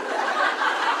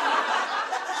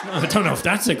 I don't know if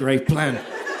that's a great plan.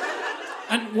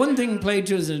 And one thing played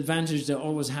to his advantage that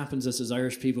always happens us as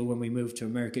Irish people when we move to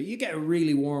America. You get a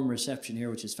really warm reception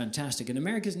here, which is fantastic. And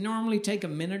Americans normally take a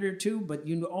minute or two, but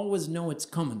you always know it's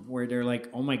coming, where they're like,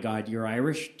 oh my God, you're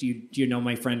Irish? Do you know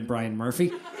my friend Brian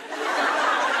Murphy?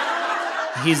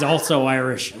 He's also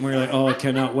Irish. And we're like, oh, I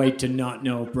cannot wait to not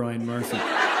know Brian Murphy.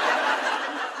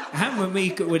 It happened with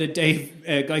me with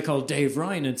a guy called Dave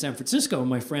Ryan in San Francisco.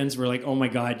 My friends were like, oh my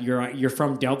God, you're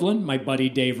from Dublin? My buddy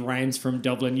Dave Ryan's from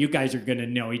Dublin. You guys are going to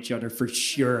know each other for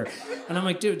sure. And I'm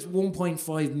like, dude, it's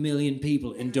 1.5 million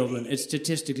people in Dublin. It's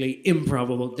statistically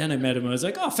improbable. Then I met him and I was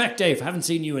like, oh, feck Dave, haven't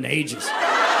seen you in ages.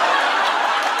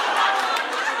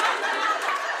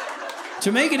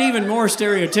 To make it even more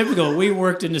stereotypical, we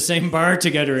worked in the same bar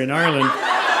together in Ireland.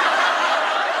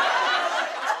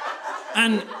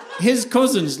 And his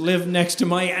cousins lived next to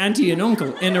my auntie and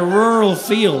uncle in a rural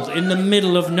field in the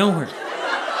middle of nowhere.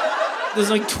 There's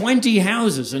like 20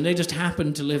 houses, and they just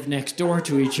happened to live next door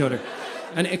to each other.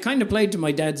 And it kind of played to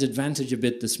my dad's advantage a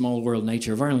bit, the small world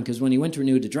nature of Ireland, because when he went to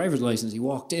renew the driver's license, he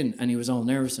walked in and he was all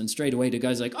nervous, and straight away the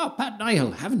guy's like, oh, Pat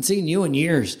Nihil, haven't seen you in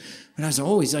years. And I was like,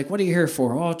 oh, he's like, what are you here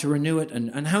for? Oh, to renew it.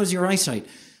 And how's your eyesight?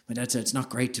 My dad said, it's not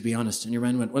great, to be honest. And your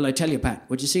man went, well, I tell you, Pat,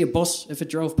 would you see a bus if it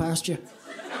drove past you?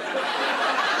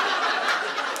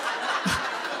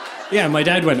 Yeah, my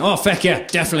dad went, oh, feck yeah,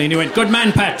 definitely. And he went, good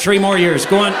man, Pat, 3 more years,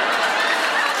 go on.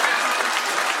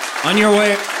 On your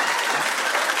way.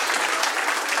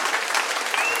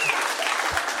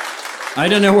 I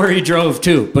don't know where he drove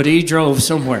to, but he drove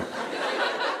somewhere.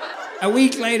 A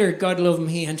week later, God love him,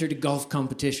 he entered a golf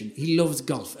competition. He loves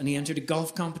golf, and he entered a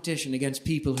golf competition against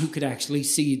people who could actually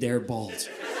see their balls.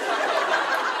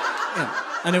 Yeah.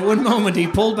 And at one moment, he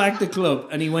pulled back the club,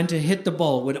 and he went to hit the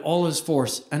ball with all his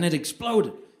force, and it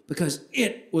exploded, because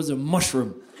it was a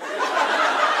mushroom.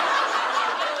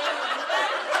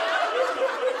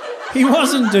 He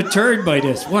wasn't deterred by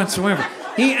this whatsoever.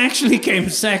 He actually came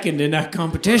second in that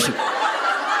competition.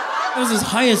 That was his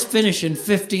highest finish in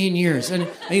 15 years. And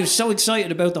he was so excited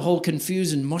about the whole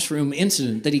confusing mushroom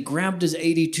incident that he grabbed his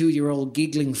 82-year-old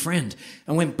giggling friend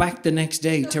and went back the next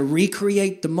day to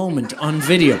recreate the moment on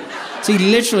video. So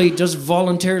he literally just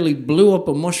voluntarily blew up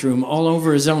a mushroom all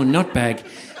over his own nutbag.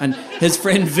 And his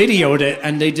friend videoed it,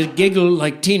 and they did giggle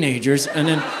like teenagers, and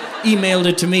then emailed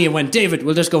it to me and went, David,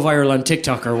 will this go viral on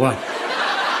TikTok or what?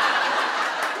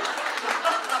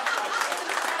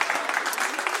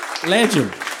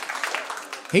 Legend.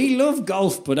 He loved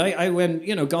golf, but I went,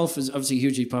 golf is obviously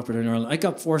hugely popular in Ireland. I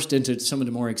got forced into some of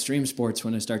the more extreme sports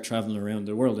when I started traveling around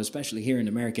the world, especially here in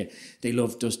America. They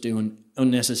love just doing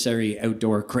unnecessary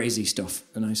outdoor crazy stuff.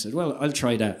 And I said, well, I'll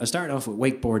try that. I started off with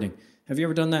wakeboarding. Have you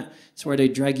ever done that? It's where they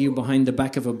drag you behind the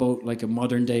back of a boat like a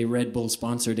modern-day Red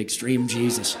Bull-sponsored Extreme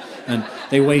Jesus. And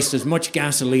they waste as much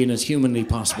gasoline as humanly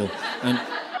possible. And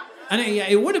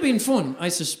it would have been fun, I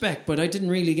suspect, but I didn't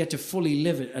really get to fully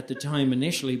live it at the time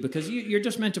initially because you're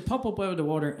just meant to pop up out of the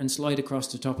water and slide across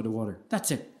the top of the water.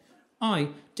 That's it. I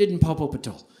didn't pop up at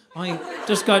all. I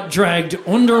just got dragged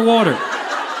underwater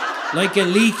like a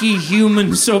leaky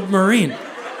human submarine.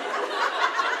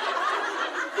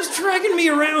 Just dragging me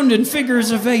around in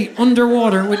figures of 8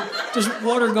 underwater with just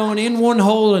water going in one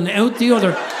hole and out the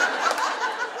other.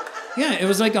 Yeah, it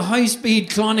was like a high-speed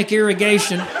clonic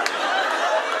irrigation.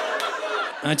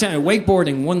 I tell you,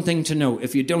 wakeboarding, one thing to know,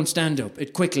 if you don't stand up,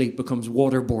 it quickly becomes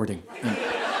waterboarding.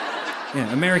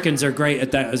 Yeah, Americans are great at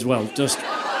that as well. Just,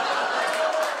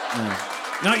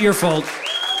 not your fault.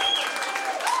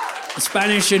 The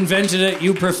Spanish invented it,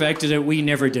 you perfected it, we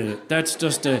never did it. That's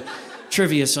just a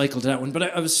trivia cycle to that one.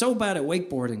 But I was so bad at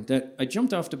wakeboarding that I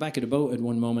jumped off the back of the boat at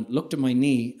one moment, looked at my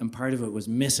knee, and part of it was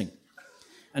missing.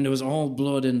 And there was all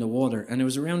blood in the water. And it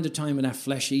was around the time of that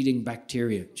flesh-eating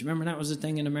bacteria. Do you remember that was a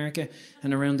thing in America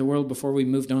and around the world before we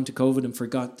moved on to COVID and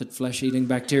forgot that flesh-eating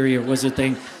bacteria was a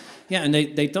thing? Yeah, and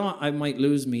they thought I might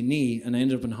lose my knee, and I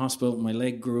ended up in hospital. My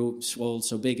leg grew, swelled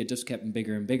so big, it just kept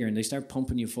bigger and bigger. And they start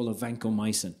pumping you full of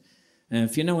vancomycin. And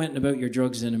if you know anything about your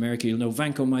drugs in America, you'll know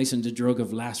vancomycin, the drug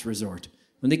of last resort.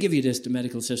 When they give you this, the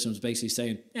medical system's basically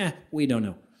saying, we don't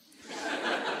know.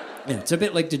 Yeah, it's a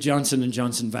bit like the Johnson &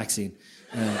 Johnson vaccine.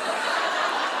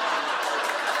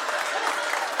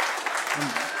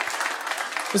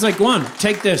 It's like, go on,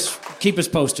 take this, keep us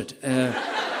posted.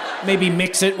 Maybe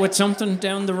mix it with something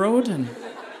down the road. And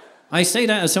I say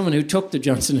that as someone who took the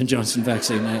Johnson & Johnson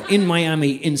vaccine in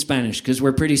Miami in Spanish, because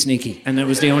we're pretty sneaky, and that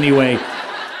was the only way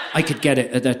I could get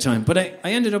it at that time. But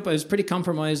I was pretty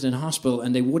compromised in hospital,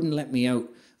 and they wouldn't let me out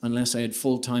unless I had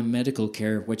full-time medical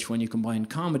care, which when you combine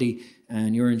comedy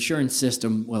and your insurance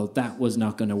system, well, that was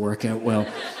not going to work out well.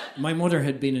 My mother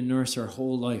had been a nurse her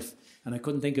whole life, and I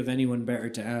couldn't think of anyone better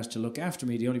to ask to look after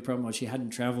me. The only problem was she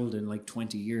hadn't travelled in like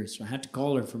 20 years. So I had to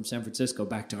call her from San Francisco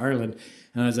back to Ireland.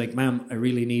 And I was like, ma'am, I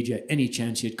really need you. Any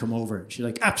chance you'd come over? She's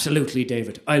like, absolutely,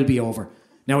 David. I'll be over.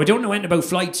 Now, I don't know anything about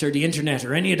flights or the internet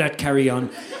or any of that carry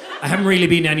on. I haven't really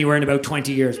been anywhere in about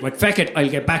 20 years. But feck it, I'll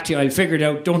get back to you. I'll figure it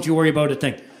out. Don't you worry about a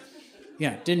thing.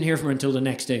 Yeah, didn't hear from her until the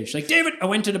next day. She's like, David, I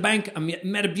went to the bank. I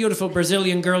met a beautiful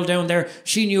Brazilian girl down there.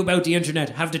 She knew about the internet.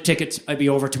 Have the tickets. I'll be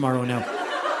over tomorrow now.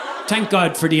 Thank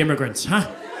God for the immigrants, huh?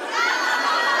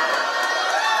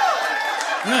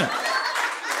 Yeah.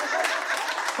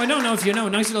 I don't know if you know,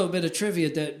 nice little bit of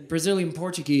trivia, that Brazilian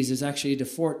Portuguese is actually the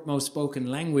 4th most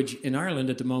spoken language in Ireland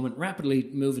at the moment,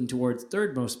 rapidly moving towards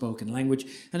 3rd most spoken language.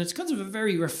 And it's because of a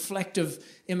very reflective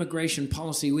immigration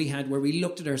policy we had where we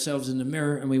looked at ourselves in the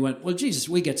mirror and we went, well, Jesus,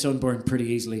 we get sunburned pretty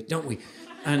easily, don't we?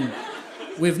 And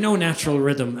we have no natural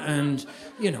rhythm and,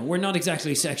 we're not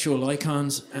exactly sexual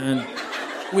icons and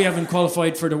we haven't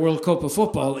qualified for the World Cup of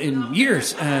football in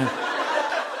years.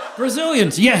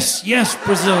 Brazilians, yes,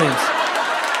 Brazilians.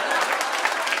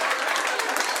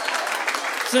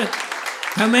 That's it.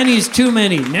 How many is too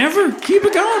many? Never. Keep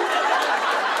it going.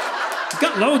 We've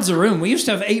got loads of room. We used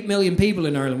to have 8 million people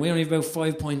in Ireland. We only have about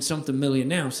 5 point something million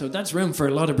now. So that's room for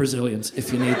a lot of Brazilians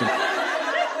if you need them.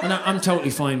 And I'm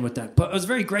totally fine with that. But I was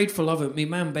very grateful of it. My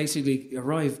mum basically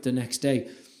arrived the next day.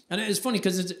 And it was funny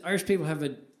because Irish people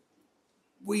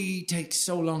we take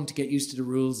so long to get used to the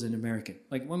rules in America.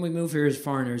 Like when we move here as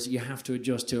foreigners, you have to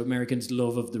adjust to Americans'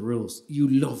 love of the rules. You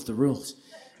love the rules.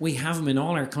 We have them in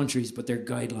all our countries, but they're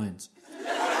guidelines.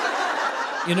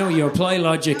 You know, you apply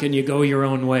logic and you go your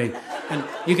own way. And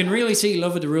you can really see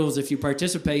love of the rules if you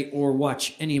participate or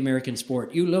watch any American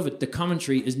sport. You love it. The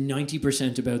commentary is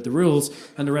 90% about the rules,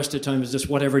 and the rest of the time is just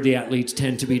whatever the athletes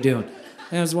tend to be doing.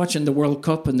 I was watching the World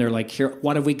Cup, and they're like, "Here,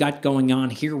 what have we got going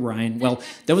on here, Ryan?" Well,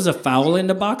 there was a foul in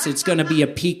the box. It's going to be a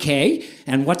PK.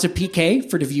 And what's a PK?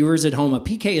 For the viewers at home, a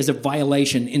PK is a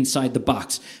violation inside the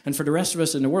box. And for the rest of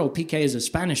us in the world, PK is a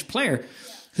Spanish player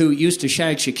who used to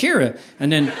shag Shakira,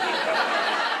 and then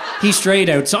he strayed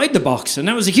outside the box, and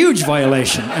that was a huge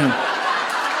violation. And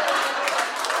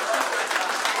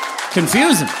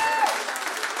confusing.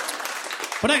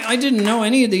 But I didn't know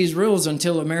any of these rules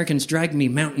until Americans dragged me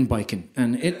mountain biking.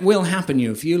 And it will happen to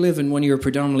you. If you live in one of your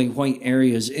predominantly white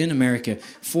areas in America,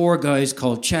 4 guys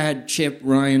called Chad, Chip,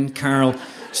 Ryan, Carl,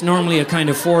 it's normally a kind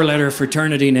of 4-letter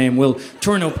fraternity name, will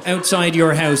turn up outside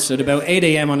your house at about 8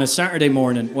 a.m. on a Saturday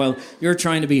morning while you're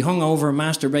trying to be hungover,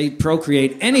 masturbate,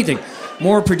 procreate, anything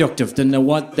more productive than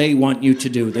what they want you to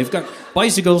do. They've got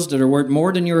bicycles that are worth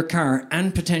more than your car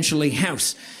and potentially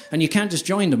house. And you can't just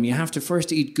join them. You have to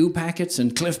first eat goo packets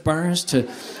and Cliff Bars to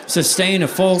sustain a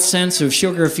false sense of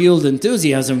sugar-fueled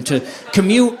enthusiasm, to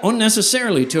commute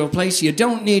unnecessarily to a place you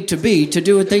don't need to be, to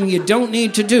do a thing you don't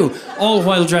need to do, all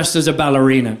while dressed as a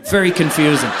ballerina. Very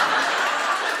confusing.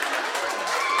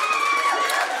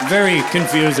 Very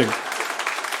confusing.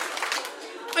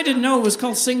 I didn't know it was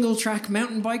called single-track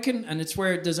mountain biking, and it's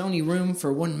where there's only room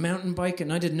for one mountain bike,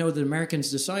 and I didn't know that Americans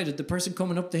decided the person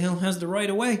coming up the hill has the right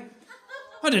of way.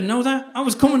 I didn't know that. I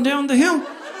was coming down the hill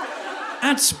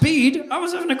at speed. I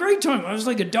was having a great time. I was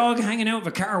like a dog hanging out of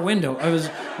a car window. I was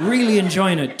really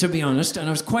enjoying it, to be honest, and I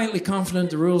was quietly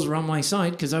confident the rules were on my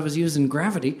side because I was using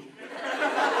gravity.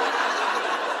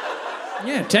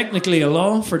 Yeah, technically a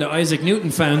law for the Isaac Newton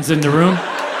fans in the room.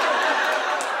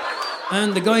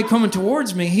 And the guy coming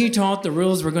towards me, he thought the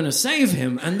rules were going to save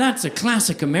him, and that's a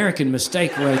classic American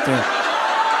mistake right there.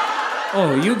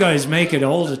 Oh, you guys make it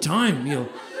all the time. You'll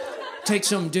take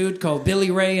some dude called Billy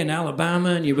Ray in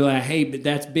Alabama, and you'll be like, "Hey, but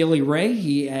that's Billy Ray.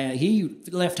 He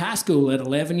left high school at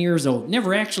 11 years old.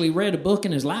 Never actually read a book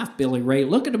in his life, Billy Ray.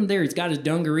 Look at him there. He's got his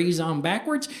dungarees on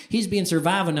backwards. He's been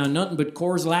surviving on nothing but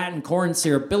Coors Light and corn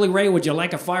syrup. Billy Ray, would you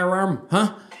like a firearm?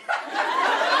 Huh?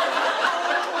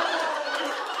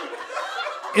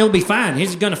 He'll be fine.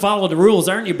 He's going to follow the rules,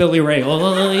 aren't you, Billy Ray?"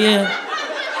 "Oh, yeah."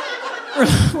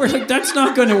 We're like, that's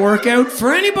not going to work out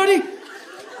for anybody.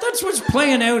 That's what's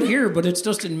playing out here, but it's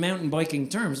just in mountain biking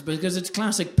terms because it's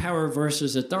classic power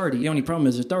versus authority. The only problem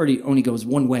is authority only goes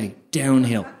one way,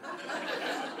 downhill.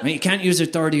 You can't use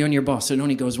authority on your boss. It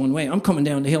only goes one way. I'm coming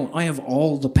down the hill. I have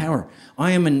all the power.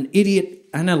 I am an idiot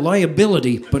and a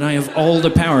liability, but I have all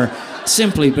the power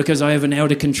simply because I have an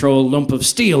out-of-control lump of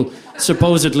steel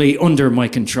supposedly under my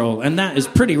control. And that is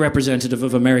pretty representative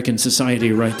of American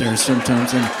society right there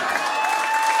sometimes. And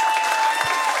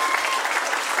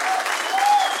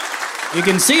you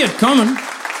can see it coming.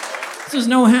 There's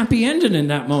no happy ending in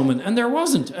that moment. And there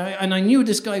wasn't. And I knew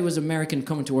this guy was American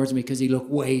coming towards me because he looked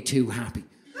way too happy.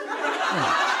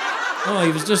 Oh,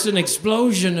 he was just an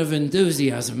explosion of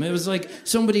enthusiasm. It was like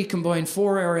somebody combined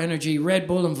 4-Hour Energy, Red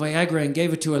Bull, and Viagra and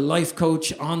gave it to a life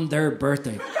coach on their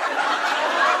birthday.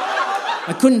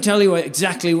 I couldn't tell you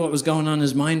exactly what was going on in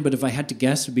his mind, but if I had to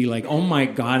guess, it'd be like, "Oh my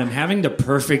God, I'm having the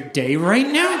perfect day right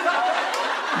now.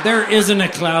 There isn't a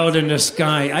cloud in the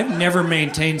sky. I've never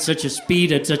maintained such a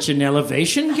speed at such an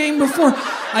elevation game before.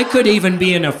 I could even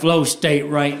be in a flow state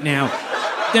right now.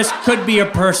 This could be a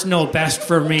personal best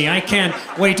for me. I can't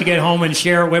wait to get home and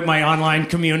share it with my online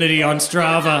community on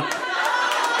Strava."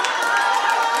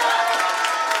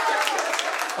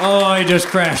 Oh, I just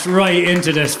crashed right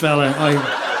into this fella.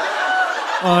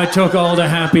 I took all the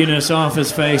happiness off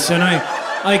his face, and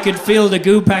I could feel the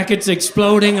goo packets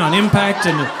exploding on impact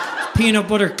and the peanut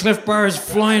butter Cliff Bars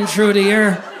flying through the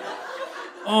air.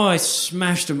 Oh, I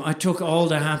smashed him. I took all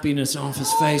the happiness off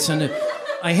his face, and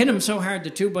I hit him so hard the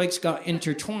two bikes got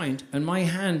intertwined, and my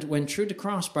hand went through the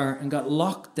crossbar and got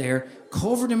locked there,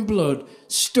 covered in blood,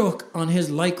 stuck on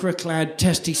his lycra-clad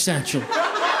testy satchel.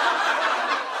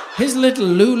 His little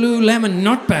Lululemon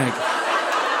nutbag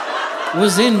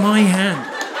was in my hand.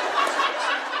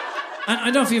 And I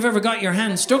don't know if you've ever got your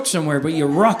hand stuck somewhere, but you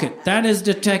rock it. That is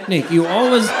the technique. You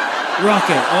always rock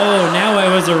it. Oh, now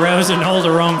I was arousing all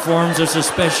the wrong forms of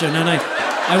suspicion, and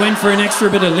I went for an extra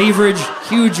bit of leverage.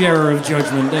 Huge error of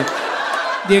judgment.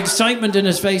 The excitement in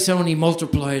his face only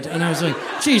multiplied, and I was like,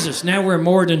 Jesus, now we're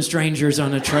more than strangers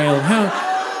on a trail.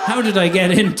 How did I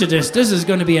get into this? This is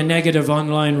going to be a negative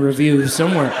online review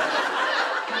somewhere.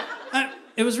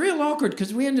 It was real awkward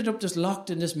because we ended up just locked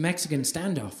in this Mexican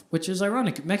standoff, which is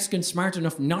ironic. Mexicans smart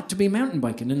enough not to be mountain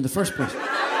biking in the first place.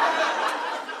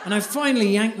 And I finally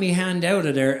yanked my hand out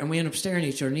of there, and we ended up staring at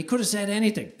each other, and he could have said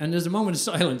anything. And there's a moment of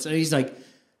silence, and he's like,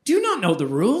 do you not know the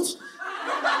rules?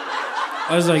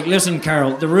 I was like, listen,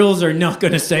 Carl, the rules are not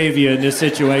going to save you in this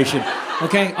situation.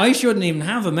 Okay? I shouldn't even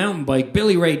have a mountain bike.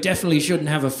 Billy Ray definitely shouldn't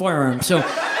have a firearm. So,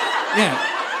 yeah,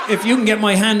 if you can get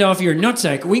my hand off your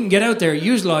nutsack, we can get out there,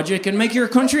 use logic, and make your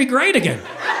country great again.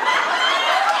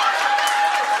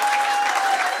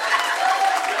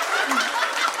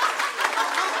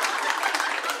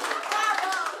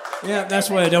 Yeah, that's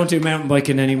why I don't do mountain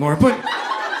biking anymore. But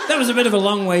that was a bit of a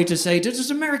long way to say,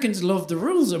 does Americans love the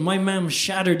rules? And my mum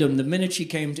shattered them the minute she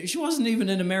came to... She wasn't even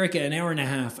in America an hour and a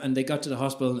half, and they got to the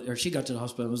hospital, or she got to the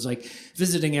hospital, and was like,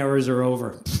 visiting hours are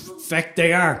over. Feck,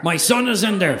 they are. My son is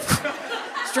in there.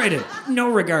 Straight in. No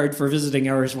regard for visiting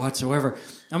hours whatsoever.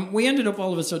 We ended up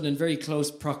all of a sudden in very close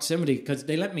proximity, because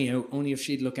they let me out only if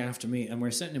she'd look after me, and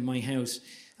we're sitting in my house.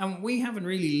 And we haven't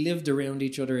really lived around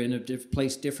each other in a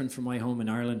place different from my home in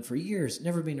Ireland for years.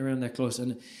 Never been around that close.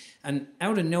 And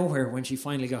out of nowhere, when she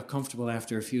finally got comfortable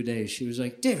after a few days, she was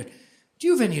like, David, do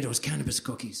you have any of those cannabis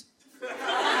cookies?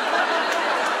 I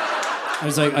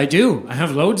was like, I do. I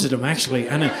have loads of them, actually.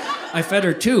 And I fed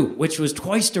her 2, which was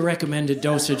twice the recommended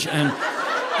dosage, and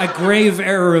a grave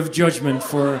error of judgment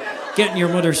for getting your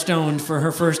mother stoned for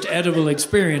her first edible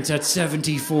experience at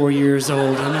 74 years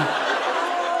old. And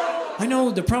I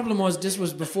know the problem was this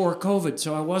was before COVID,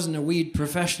 so I wasn't a weed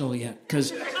professional yet,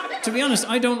 because... To be honest,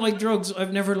 I don't like drugs.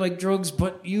 I've never liked drugs,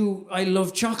 but I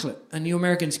love chocolate. And you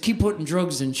Americans keep putting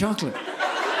drugs in chocolate.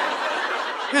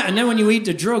 Yeah, and then when you eat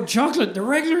the drug chocolate, the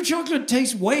regular chocolate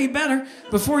tastes way better.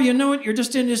 Before you know it, you're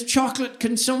just in this chocolate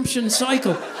consumption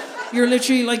cycle. You're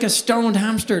literally like a stoned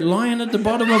hamster lying at the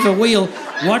bottom of a wheel,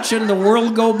 watching the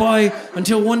world go by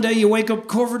until one day you wake up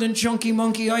covered in Chunky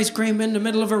Monkey ice cream in the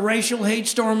middle of a racial hate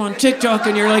storm on TikTok,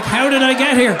 and you're like, how did I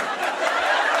get here?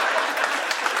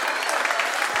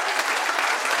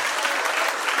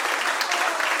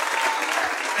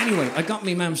 Anyway, I got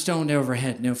me mum stoned over her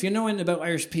head. Now, if you know anything about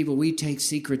Irish people, we take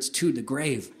secrets to the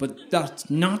grave. But that's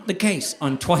not the case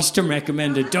on twice the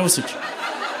recommended dosage.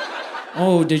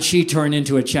 Oh, did she turn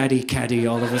into a chatty catty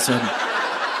all of a sudden?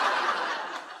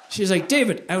 She's like,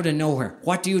 David, out of nowhere,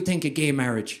 what do you think of gay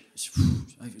marriage?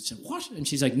 I said, what? And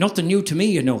she's like, nothing new to me,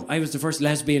 you know. I was the first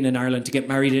lesbian in Ireland to get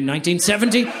married in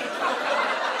 1970.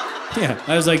 Yeah,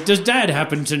 I was like, does Dad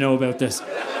happen to know about this?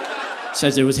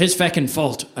 Says it was his feckin'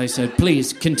 fault. I said,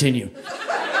 please, continue.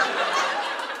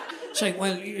 She's like,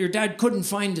 well, your dad couldn't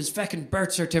find his feckin'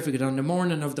 birth certificate on the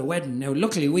morning of the wedding. Now,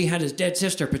 luckily, we had his dead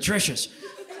sister, Patricia's.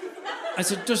 I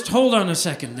said, just hold on a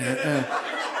second there.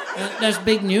 That's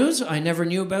big news. I never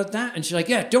knew about that. And she's like,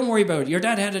 yeah, don't worry about it. Your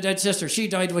dad had a dead sister. She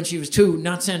died when she was 2.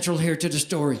 Not central here to the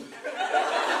story.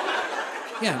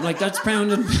 Yeah, like, that's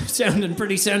sounding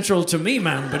pretty central to me,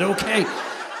 man, but okay.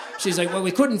 She's like, well,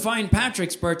 we couldn't find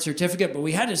Patrick's birth certificate, but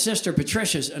we had his sister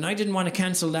Patricia's, and I didn't want to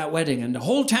cancel that wedding, and the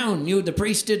whole town knew the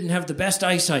priest didn't have the best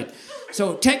eyesight.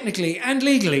 So technically and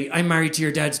legally, I'm married to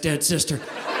your dad's dead sister.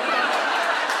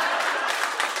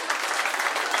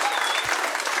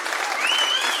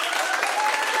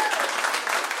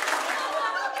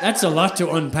 That's a lot to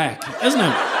unpack, isn't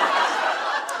it?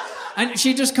 And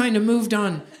she just kind of moved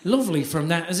on lovely from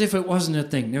that, as if it wasn't a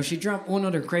thing. Now, she dropped one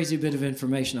other crazy bit of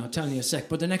information, I'll tell you in a sec,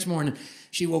 but the next morning,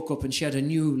 she woke up and she had a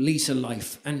new lease of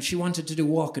life, and she wanted to do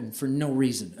walking for no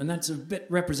reason. And that's a bit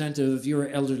representative of your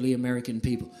elderly American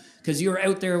people, because you're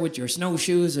out there with your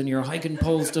snowshoes and your hiking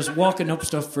poles just walking up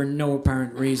stuff for no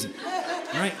apparent reason.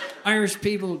 Right? Irish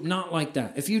people, not like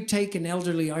that. If you take an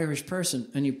elderly Irish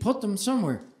person and you put them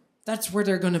somewhere, that's where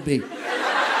they're going to be.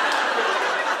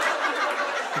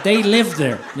 They live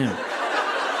there now.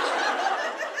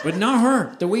 But not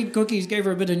her. The weed cookies gave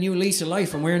her a bit of new lease of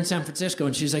life, and we're in San Francisco,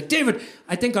 and she's like, David,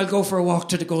 I think I'll go for a walk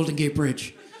to the Golden Gate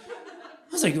Bridge.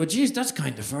 I was like, well, geez, that's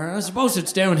kind of far. I suppose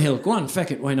it's downhill. Go on, feck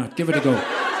it, why not? Give it a go.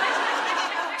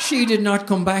 She did not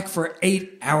come back for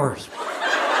 8 hours.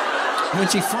 When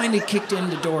she finally kicked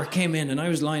in the door, came in, and I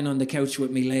was lying on the couch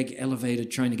with my leg elevated,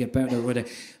 trying to get better with it,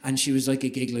 and she was like a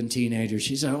giggling teenager.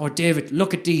 She said, oh, David,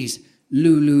 look at these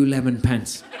Lululemon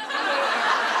pants.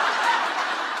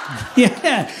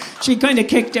 Yeah, she kind of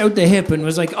kicked out the hip and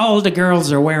was like, all the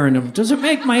girls are wearing them. Does it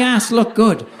make my ass look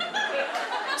good?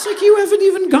 It's like, you haven't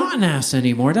even got an ass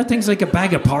anymore. That thing's like a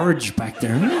bag of porridge back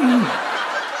there.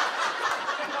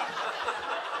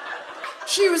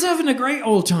 She was having a great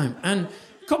old time. And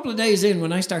a couple of days in,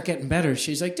 when I start getting better,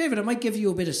 she's like, David, I might give you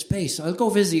a bit of space. I'll go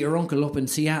visit your uncle up in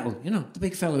Seattle. You know, the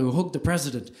big fellow who hugged the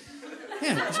president.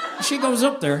 Yeah, she goes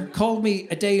up there, called me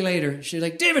a day later. She's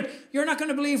like, David, you're not going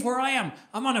to believe where I am.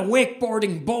 I'm on a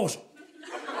wakeboarding boat.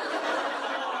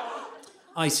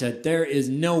 I said, there is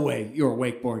no way you're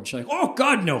wakeboarding. She's like, oh,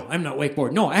 God, no, I'm not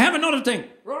wakeboarding. No, I have another thing.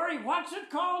 Rory, what's it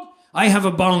called? I have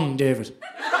a bong, David.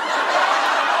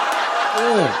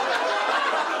 Oh,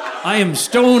 I am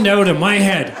stoned out of my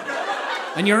head.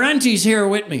 And your auntie's here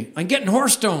with me. I'm getting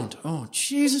horse stoned. Oh,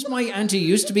 Jesus, my auntie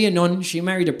used to be a nun. She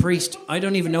married a priest. I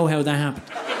don't even know how that happened.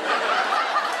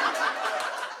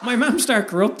 My mum started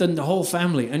corrupting the whole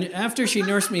family. And after she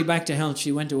nursed me back to health,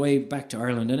 she went away back to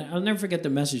Ireland. And I'll never forget the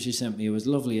message she sent me. It was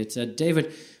lovely. It said,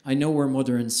 David, I know we're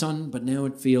mother and son, but now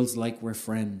it feels like we're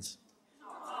friends.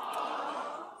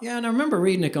 Yeah, and I remember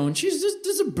reading it going, geez, this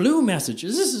is a blue message.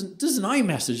 This is an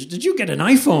iMessage. Did you get an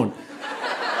iPhone?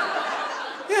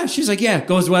 Yeah, she's like, yeah,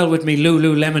 goes well with me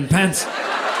Lululemon pants.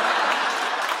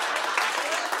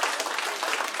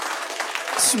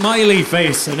 Smiley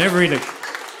face and everything.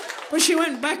 But she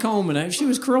went back home and she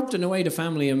was corrupting away the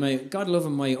family. And God love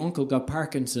him, my uncle got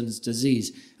Parkinson's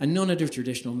disease. And none of the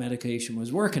traditional medication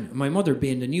was working. And my mother,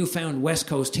 being the newfound West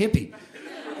Coast hippie,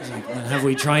 was like, well, have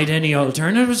we tried any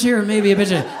alternatives here? Maybe a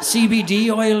bit of CBD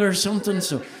oil or something?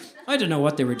 So I don't know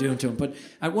what they were doing to him. But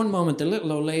at one moment, the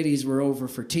little old ladies were over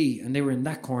for tea. And they were in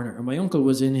that corner. And my uncle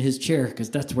was in his chair because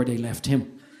that's where they left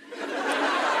him.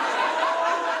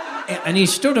 And he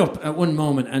stood up at one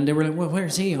moment and they were like, well,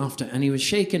 where's he off to? And he was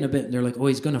shaking a bit and they're like, oh,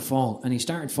 he's going to fall. And he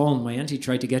started falling. My auntie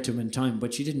tried to get to him in time,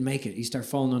 but she didn't make it. He started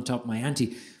falling on top of my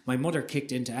auntie. My mother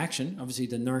kicked into action. Obviously,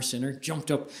 the nurse in her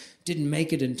jumped up, didn't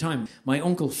make it in time. My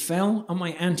uncle fell on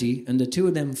my auntie and the two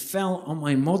of them fell on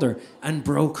my mother and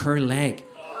broke her leg.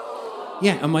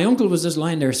 Yeah, and my uncle was just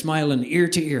lying there smiling ear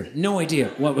to ear. No idea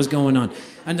what was going on.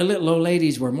 And the little old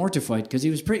ladies were mortified because he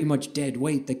was pretty much dead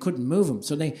weight. They couldn't move him.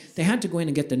 So they had to go in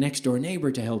and get the next door neighbour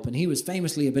to help. And he was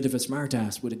famously a bit of a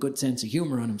smartass with a good sense of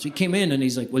humour on him. So he came in and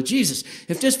he's like, well, Jesus,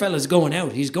 if this fella's going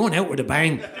out, he's going out with a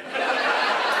bang.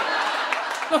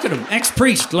 Look at him,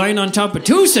 ex-priest lying on top of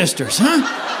two sisters, huh?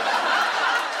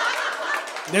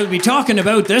 They'll be talking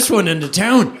about this one in the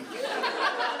town.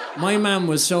 My mum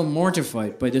was so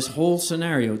mortified by this whole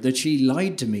scenario that she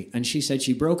lied to me, and she said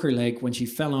she broke her leg when she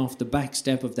fell off the back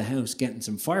step of the house getting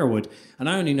some firewood. And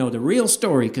I only know the real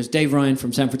story because Dave Ryan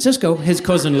from San Francisco, his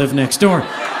cousin lived next door.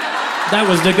 That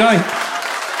was the guy.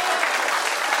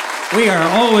 We are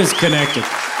always connected.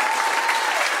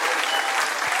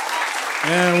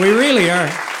 We really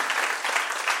are.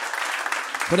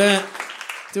 But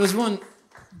there was one...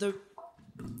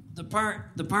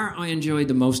 The part I enjoyed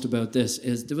the most about this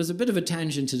is there was a bit of a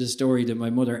tangent to the story that my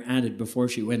mother added before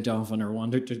she went off on her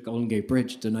wander to Golden Gate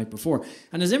Bridge the night before.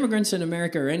 And as immigrants in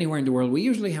America or anywhere in the world, we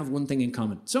usually have one thing in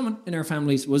common. Someone in our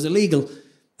families was illegal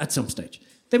at some stage.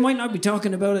 They might not be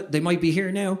talking about it. They might be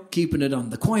here now, keeping it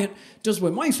on the quiet. Just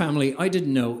with my family, I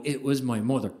didn't know it was my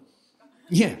mother.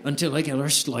 Yeah, until I got her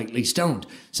slightly stoned.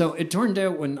 So it turned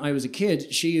out when I was a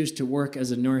kid, she used to work as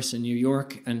a nurse in New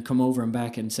York and come over and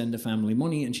back and send the family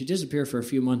money. And she'd disappear for a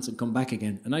few months and come back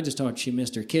again. And I just thought she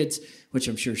missed her kids, which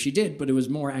I'm sure she did. But it was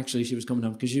more actually she was coming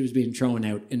home because she was being thrown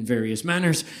out in various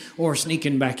manners or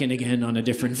sneaking back in again on a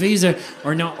different visa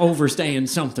or not overstaying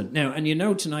something. Now, and you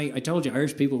know tonight, I told you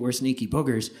Irish people were sneaky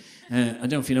buggers. I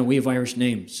don't know if you know, we have Irish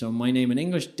names. So my name in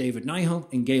English, David Niall.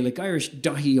 In Gaelic Irish,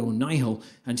 Dahi O'Niall.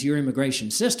 And to your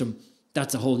immigration system,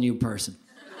 that's a whole new person.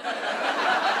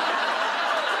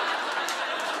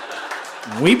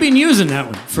 We've been using that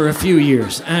one for a few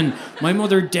years. And my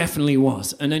mother definitely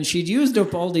was. And then she'd used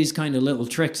up all these kind of little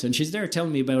tricks. And she's there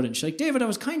telling me about it. And she's like, David, I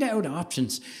was kind of out of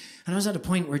options. And I was at a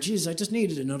point where, geez, I just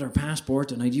needed another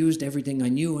passport. And I'd used everything I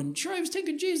knew. And sure, I was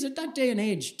thinking, geez, at that day and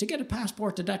age, to get a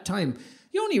passport at that time,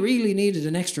 you only really needed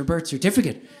an extra birth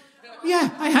certificate.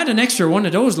 Yeah, I had an extra one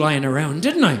of those lying around,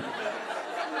 didn't I?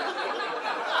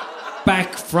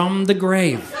 Back from the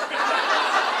grave.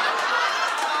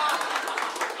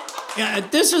 Yeah,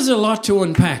 this is a lot to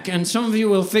unpack, and some of you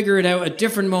will figure it out at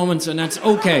different moments, and that's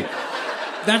okay.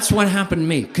 That's what happened to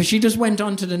me, because she just went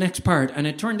on to the next part, and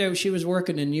it turned out she was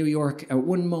working in New York at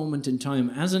one moment in time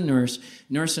as a nurse,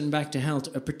 nursing back to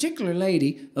health, a particular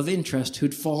lady of interest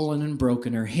who'd fallen and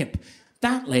broken her hip.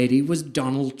 That lady was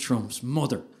Donald Trump's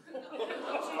mother.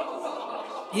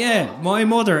 Yeah, my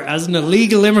mother as an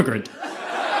illegal immigrant.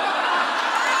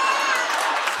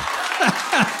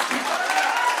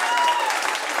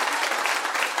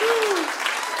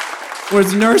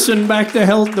 Was nursing back to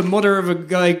health the mother of a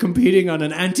guy competing on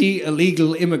an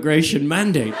anti-illegal immigration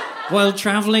mandate. while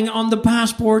traveling on the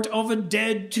passport of a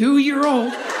dead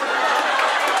 2-year-old.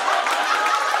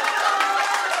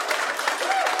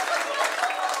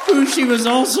 Who she was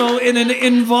also in an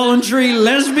involuntary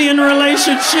lesbian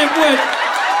relationship with.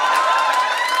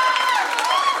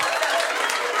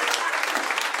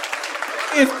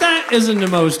 If that isn't the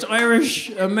most Irish,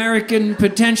 American,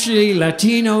 potentially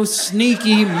Latino,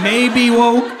 sneaky, maybe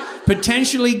woke,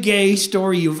 potentially gay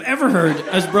story you've ever heard,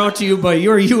 as brought to you by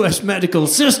your U.S. medical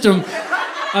system,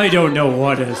 I don't know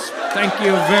what is. Thank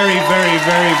you very, very,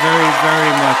 very, very,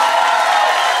 very much.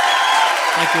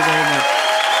 Thank you very much.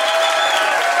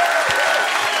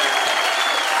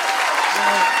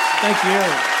 Thank you.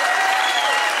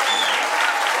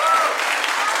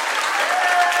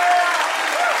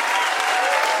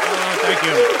 Thank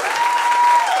you.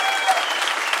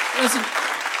 Listen,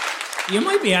 you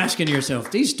might be asking yourself,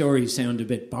 these stories sound a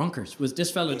bit bonkers. Was this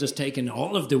fella just taking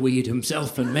all of the weed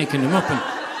himself and making them up? And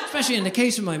especially in the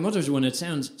case of my mother's one, it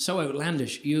sounds so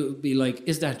outlandish. You'd be like,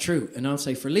 is that true? And I'll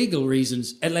say, for legal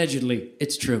reasons, allegedly,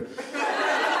 it's true.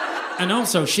 And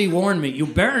also, she warned me, you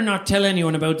better not tell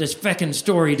anyone about this feckin'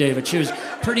 story, David. She was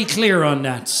pretty clear on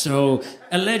that. So,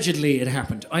 allegedly, it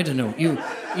happened. I don't know.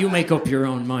 You make up your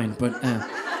own mind. But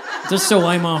just so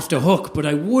I'm off the hook. But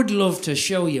I would love to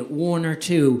show you one or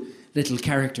two little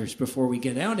characters before we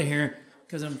get out of here.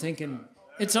 Because I'm thinking,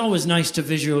 it's always nice to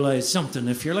visualize something.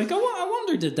 If you're like, oh, I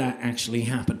wonder, did that actually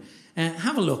happen?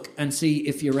 Have a look and see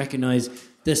if you recognize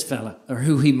this fella or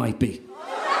who he might be.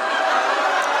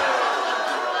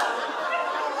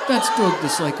 That's Doug the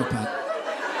psychopath.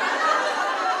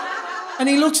 And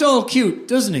he looks all cute,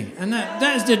 doesn't he? And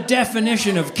that is the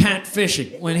definition of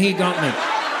catfishing when he got me.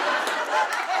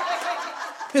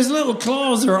 His little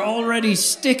claws are already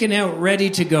sticking out, ready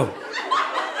to go.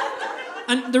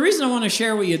 And the reason I want to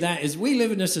share with you that is we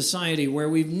live in a society where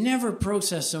we've never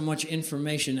processed so much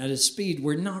information at a speed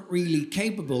we're not really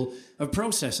capable of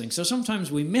processing. So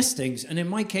sometimes we miss things, and in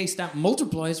my case, that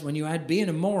multiplies when you add being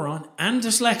a moron and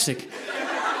dyslexic.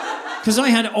 Because I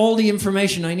had all the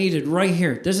information I needed right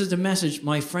here. This is the message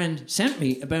my friend sent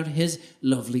me about his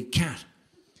lovely cat.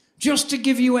 Just to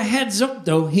give you a heads up,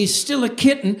 though, he's still a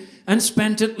kitten and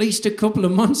spent at least a couple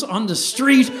of months on the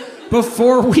street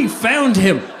before we found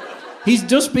him. He's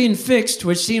just been fixed,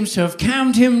 which seems to have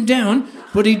calmed him down,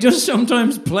 but he does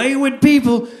sometimes play with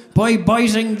people by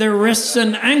biting their wrists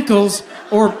and ankles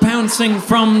or pouncing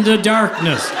from the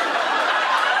darkness.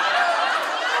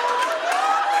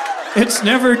 It's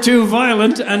never too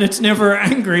violent and it's never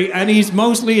angry, and he's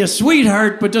mostly a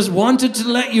sweetheart, but just wanted to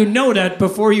let you know that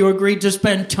before you agreed to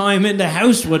spend time in the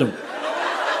house with him.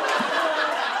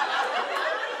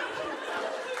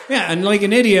 Yeah, and like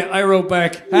an idiot, I wrote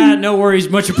back, no worries,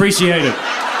 much appreciated.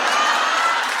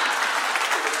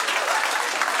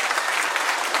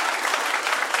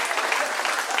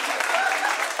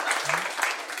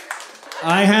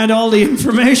 I had all the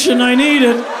information I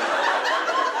needed.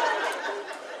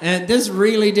 And this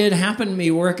really did happen to me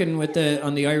working with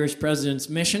on the Irish President's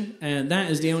mission. And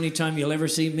that is the only time you'll ever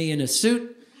see me in a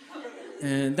suit.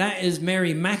 And that is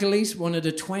Mary McAleese, one of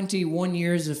the 21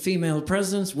 years of female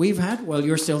presidents we've had, while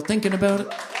you're still thinking about it.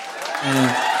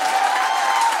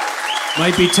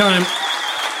 Might be time.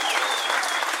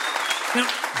 Now,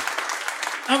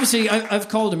 obviously, I've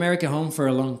called America home for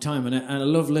a long time, and I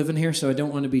love living here, so I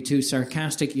don't want to be too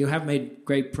sarcastic. You have made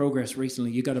great progress recently.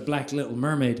 You got a black Little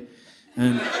Mermaid.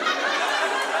 And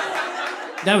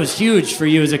that was huge for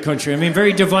you as a country. I mean,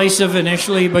 very divisive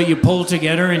initially, but you pulled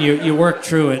together and you worked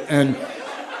through it. And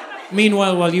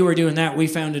meanwhile, while you were doing that, we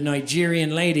found a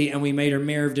Nigerian lady and we made her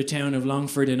mayor of the town of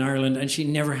Longford in Ireland, and she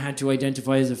never had to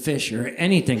identify as a fish or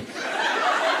anything.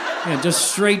 Yeah,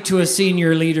 just straight to a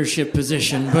senior leadership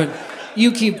position. But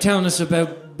you keep telling us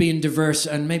about being diverse,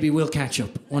 and maybe we'll catch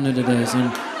up one of the days.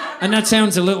 And that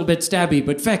sounds a little bit stabby,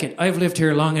 but feck it, I've lived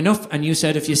here long enough, and you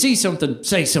said if you see something,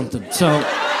 say something. So...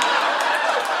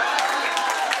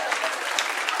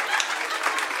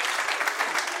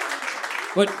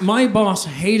 But my boss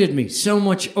hated me so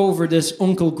much over this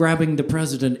uncle grabbing the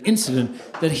president incident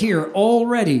that here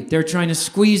already they're trying to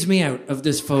squeeze me out of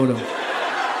this photo.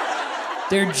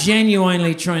 They're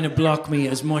genuinely trying to block me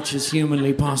as much as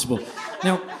humanly possible.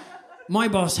 Now, my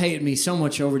boss hated me so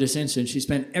much over this incident, she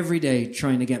spent every day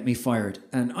trying to get me fired.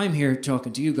 And I'm here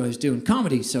talking to you guys doing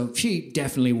comedy, so she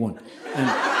definitely won.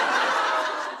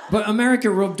 But America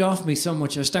rubbed off me so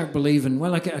much, I start believing,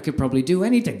 well, I could probably do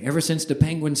anything, ever since the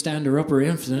penguin stand-her-upper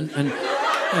incident. And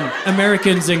And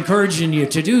Americans encouraging you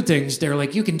to do things. They're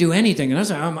like, you can do anything. And I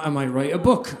was like, I might write a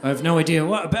book. I have no idea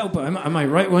what about, but I might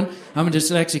write one. I'm a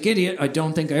dyslexic idiot. I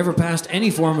don't think I ever passed any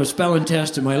form of spelling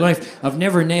test in my life. I've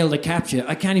never nailed a CAPTCHA.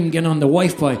 I can't even get on the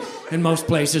Wi-Fi in most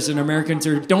places. And Americans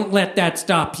are, don't let that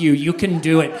stop you. You can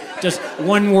do it. Just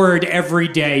one word every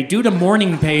day. Do the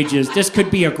morning pages. This could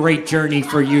be a great journey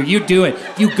for you. You do it.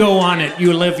 You go on it.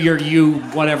 You live your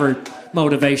whatever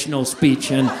motivational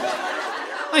speech. And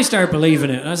I start believing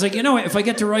it. And I was like, you know what? If I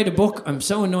get to write a book, I'm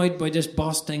so annoyed by this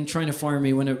boss thing trying to fire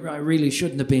me when I really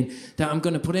shouldn't have been, that I'm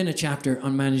going to put in a chapter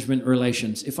on management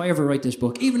relations. If I ever write this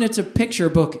book, even if it's a picture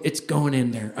book, it's going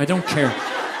in there. I don't care.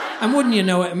 And wouldn't you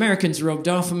know it, Americans rubbed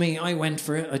off on me. I went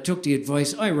for it. I took the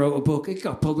advice. I wrote a book. It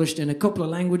got published in a couple of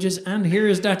languages. And here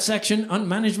is that section on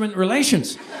management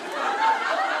relations.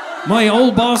 My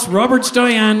old boss, Robert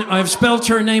Stoyan, I've spelt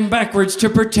her name backwards to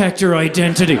protect her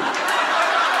identity.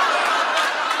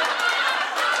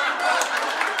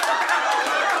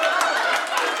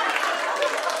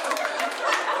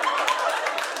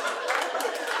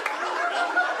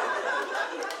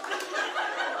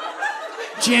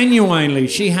 Genuinely,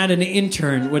 she had an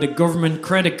intern with a government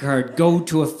credit card go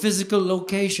to a physical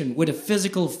location with a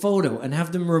physical photo and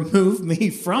have them remove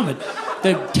me from it,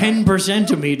 the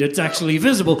 10% of me that's actually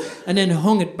visible, and then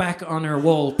hung it back on her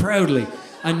wall proudly.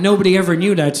 And nobody ever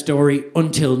knew that story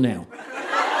until now.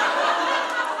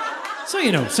 So,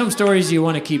 you know, some stories you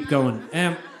want to keep going.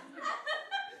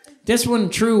 This one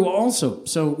true also.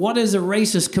 So what is a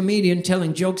racist comedian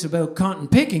telling jokes about cotton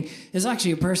picking is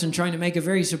actually a person trying to make a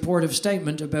very supportive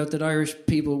statement about that Irish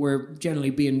people were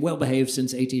generally being well behaved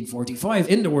since 1845.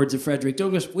 In the words of Frederick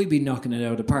Douglass, we'd be knocking it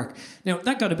out of the park. Now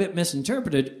that got a bit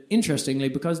misinterpreted, interestingly,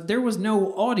 because there was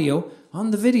no audio on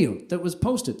the video that was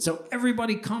posted. So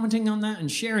everybody commenting on that and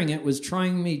sharing it was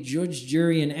trying me judge,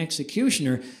 jury, and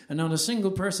executioner, and not a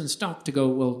single person stopped to go,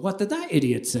 well, what did that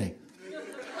idiot say?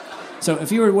 So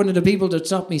if you were one of the people that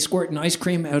stopped me squirting ice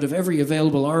cream out of every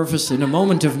available orifice in a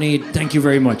moment of need, thank you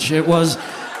very much. It was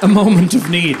a moment of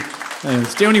need.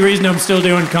 It's the only reason I'm still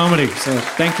doing comedy, so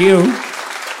thank you.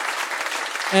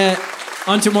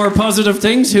 On to more positive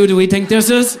things. Who do we think this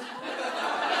is?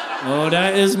 Oh,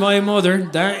 that is my mother.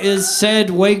 That is said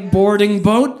wakeboarding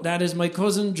boat. That is my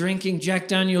cousin drinking Jack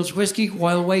Daniel's whiskey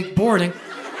while wakeboarding.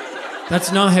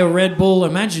 That's not how Red Bull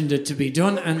imagined it to be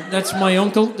done. And that's my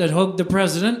uncle that hugged the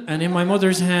president, and in my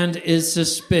mother's hand is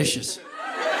suspicious.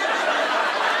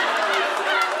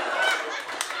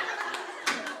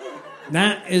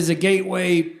 That is a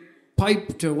gateway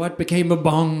pipe to what became a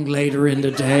bong later in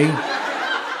the day.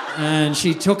 And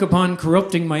she took upon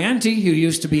corrupting my auntie, who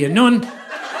used to be a nun.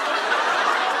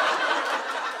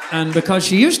 And because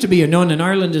she used to be a nun and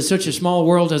Ireland is such a small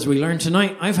world, as we learned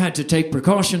tonight, I've had to take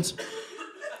precautions.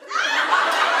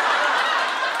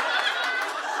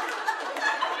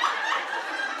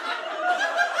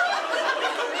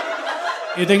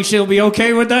 You think she'll be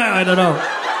okay with that? I don't know.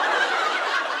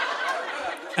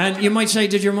 And you might say,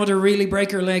 did your mother really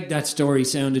break her leg? That story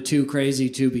sounded too crazy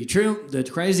to be true. The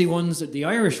crazy ones, the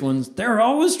Irish ones, they're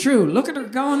always true. Look at her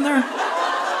going there.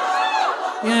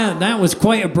 Yeah, that was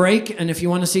quite a break. And if you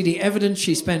want to see the evidence,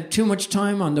 she spent too much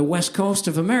time on the west coast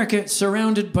of America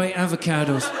surrounded by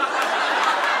avocados.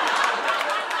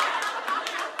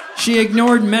 She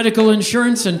ignored medical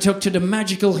insurance and took to the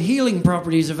magical healing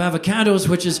properties of avocados,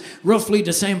 which is roughly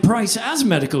the same price as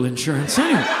medical insurance.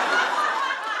 Anyway,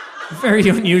 very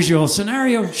unusual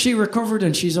scenario. She recovered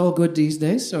and she's all good these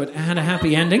days, so it had a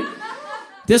happy ending.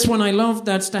 This one I love.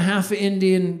 That's the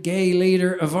half-Indian gay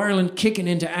leader of Ireland kicking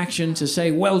into action to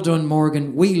say, well done,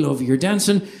 Morgan, we love your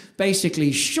dancing.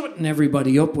 Basically shutting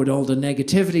everybody up with all the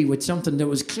negativity with something that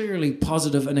was clearly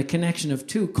positive and a connection of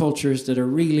two cultures that are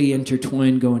really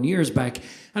intertwined going years back.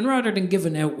 And rather than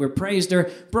giving out, we praised her,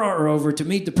 brought her over to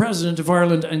meet the President of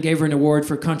Ireland and gave her an award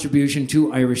for contribution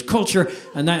to Irish culture.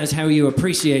 And that is how you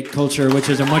appreciate culture, which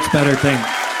is a much better thing.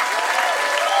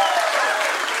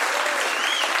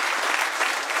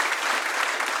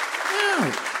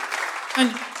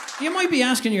 And you might be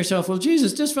asking yourself, well,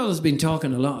 Jesus, this fella's been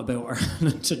talking a lot about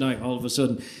Ireland tonight all of a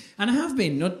sudden. And I have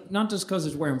been, not just because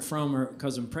it's where I'm from or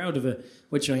because I'm proud of it,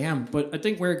 which I am, but I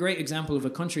think we're a great example of a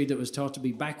country that was taught to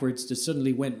be backwards that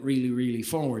suddenly went really, really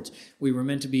forwards. We were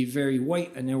meant to be very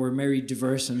white, and now we're very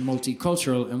diverse and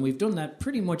multicultural, and we've done that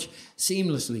pretty much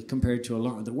seamlessly compared to a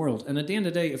lot of the world. And at the end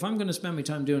of the day, if I'm going to spend my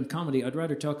time doing comedy, I'd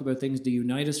rather talk about things that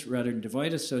unite us rather than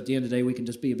divide us, so at the end of the day, we can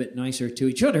just be a bit nicer to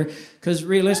each other, because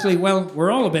realistically, well, we're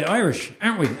all a bit Irish,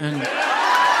 aren't we? And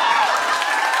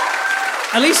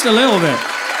at least a little bit.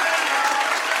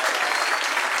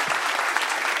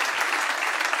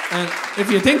 And if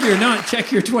you think you're not,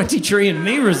 check your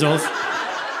 23andMe results.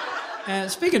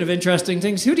 Speaking of interesting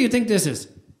things, who do you think this is?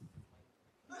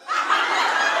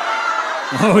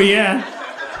 Oh, yeah.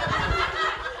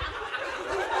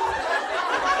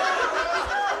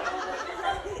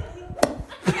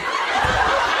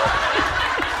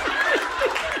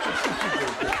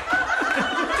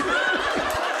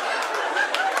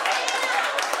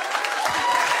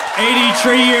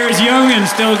 Years young and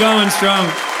still going strong.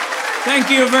 Thank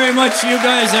you very much. You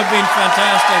guys have been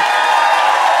fantastic.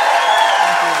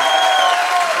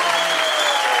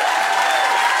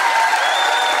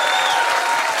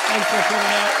 Thanks for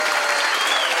coming out.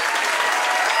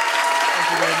 Thank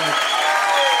you very much.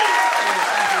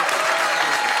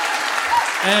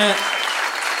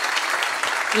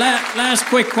 Last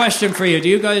quick question for you. Do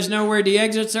you guys know where the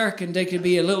exits are? They could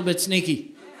be a little bit sneaky.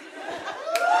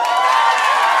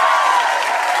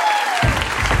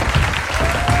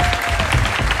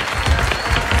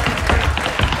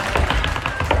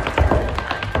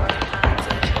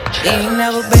 You ain't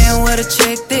never been with a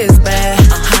chick this bad.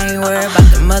 I ain't worried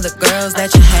about them other girls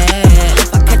that you had.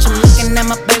 If I catch you looking at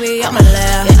my baby, I'ma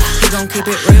laugh. You gon' keep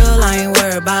it real, I ain't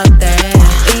worried about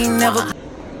that. You ain't never.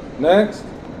 Next.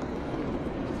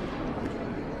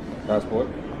 Passport.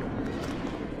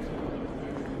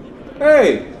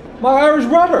 Hey, my Irish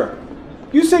brother.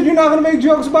 You said you're not gonna make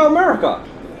jokes about America.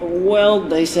 Well,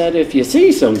 they said if you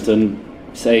see something,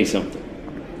 say something.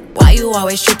 Why you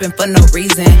always tripping for no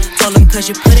reason? Told him cause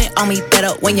you put it on me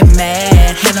better when you're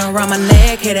mad. Hit around my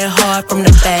neck, hit it hard from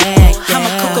the back, yeah. I'ma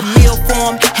cook a meal for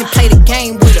him and play the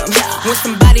game with him. When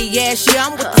somebody asks you,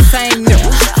 I'm with the same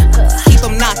nigga. Keep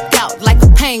him knocked out like a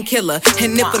painkiller.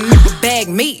 And if a nigga bag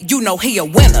me, you know he a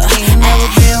winner. Ain't never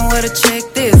been with a chick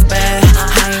this bad.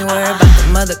 I ain't worried about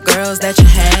the other girls that you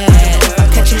had. If I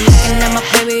catch you looking at my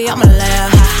baby, I'ma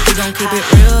laugh. We gon' keep it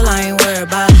real, I ain't worried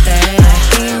about that.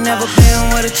 Ain't never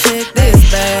been with a chick this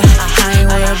bad. I ain't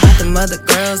worried about them other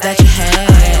girls that you had.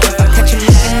 If I catch you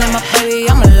looking at my baby,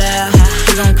 I'ma laugh.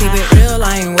 We gon' keep it real,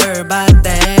 I ain't worried about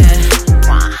that.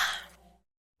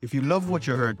 If you love what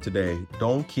you heard today,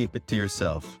 don't keep it to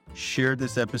yourself. Share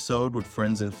this episode with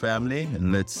friends and family,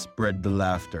 and let's spread the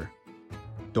laughter.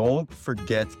 Don't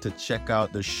forget to check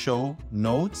out the show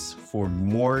notes for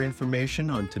more information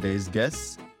on today's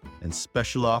guests and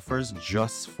special offers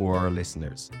just for our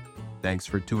listeners. Thanks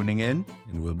for tuning in,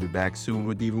 and we'll be back soon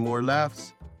with even more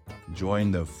laughs.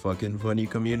 Join the fucking funny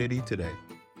community today.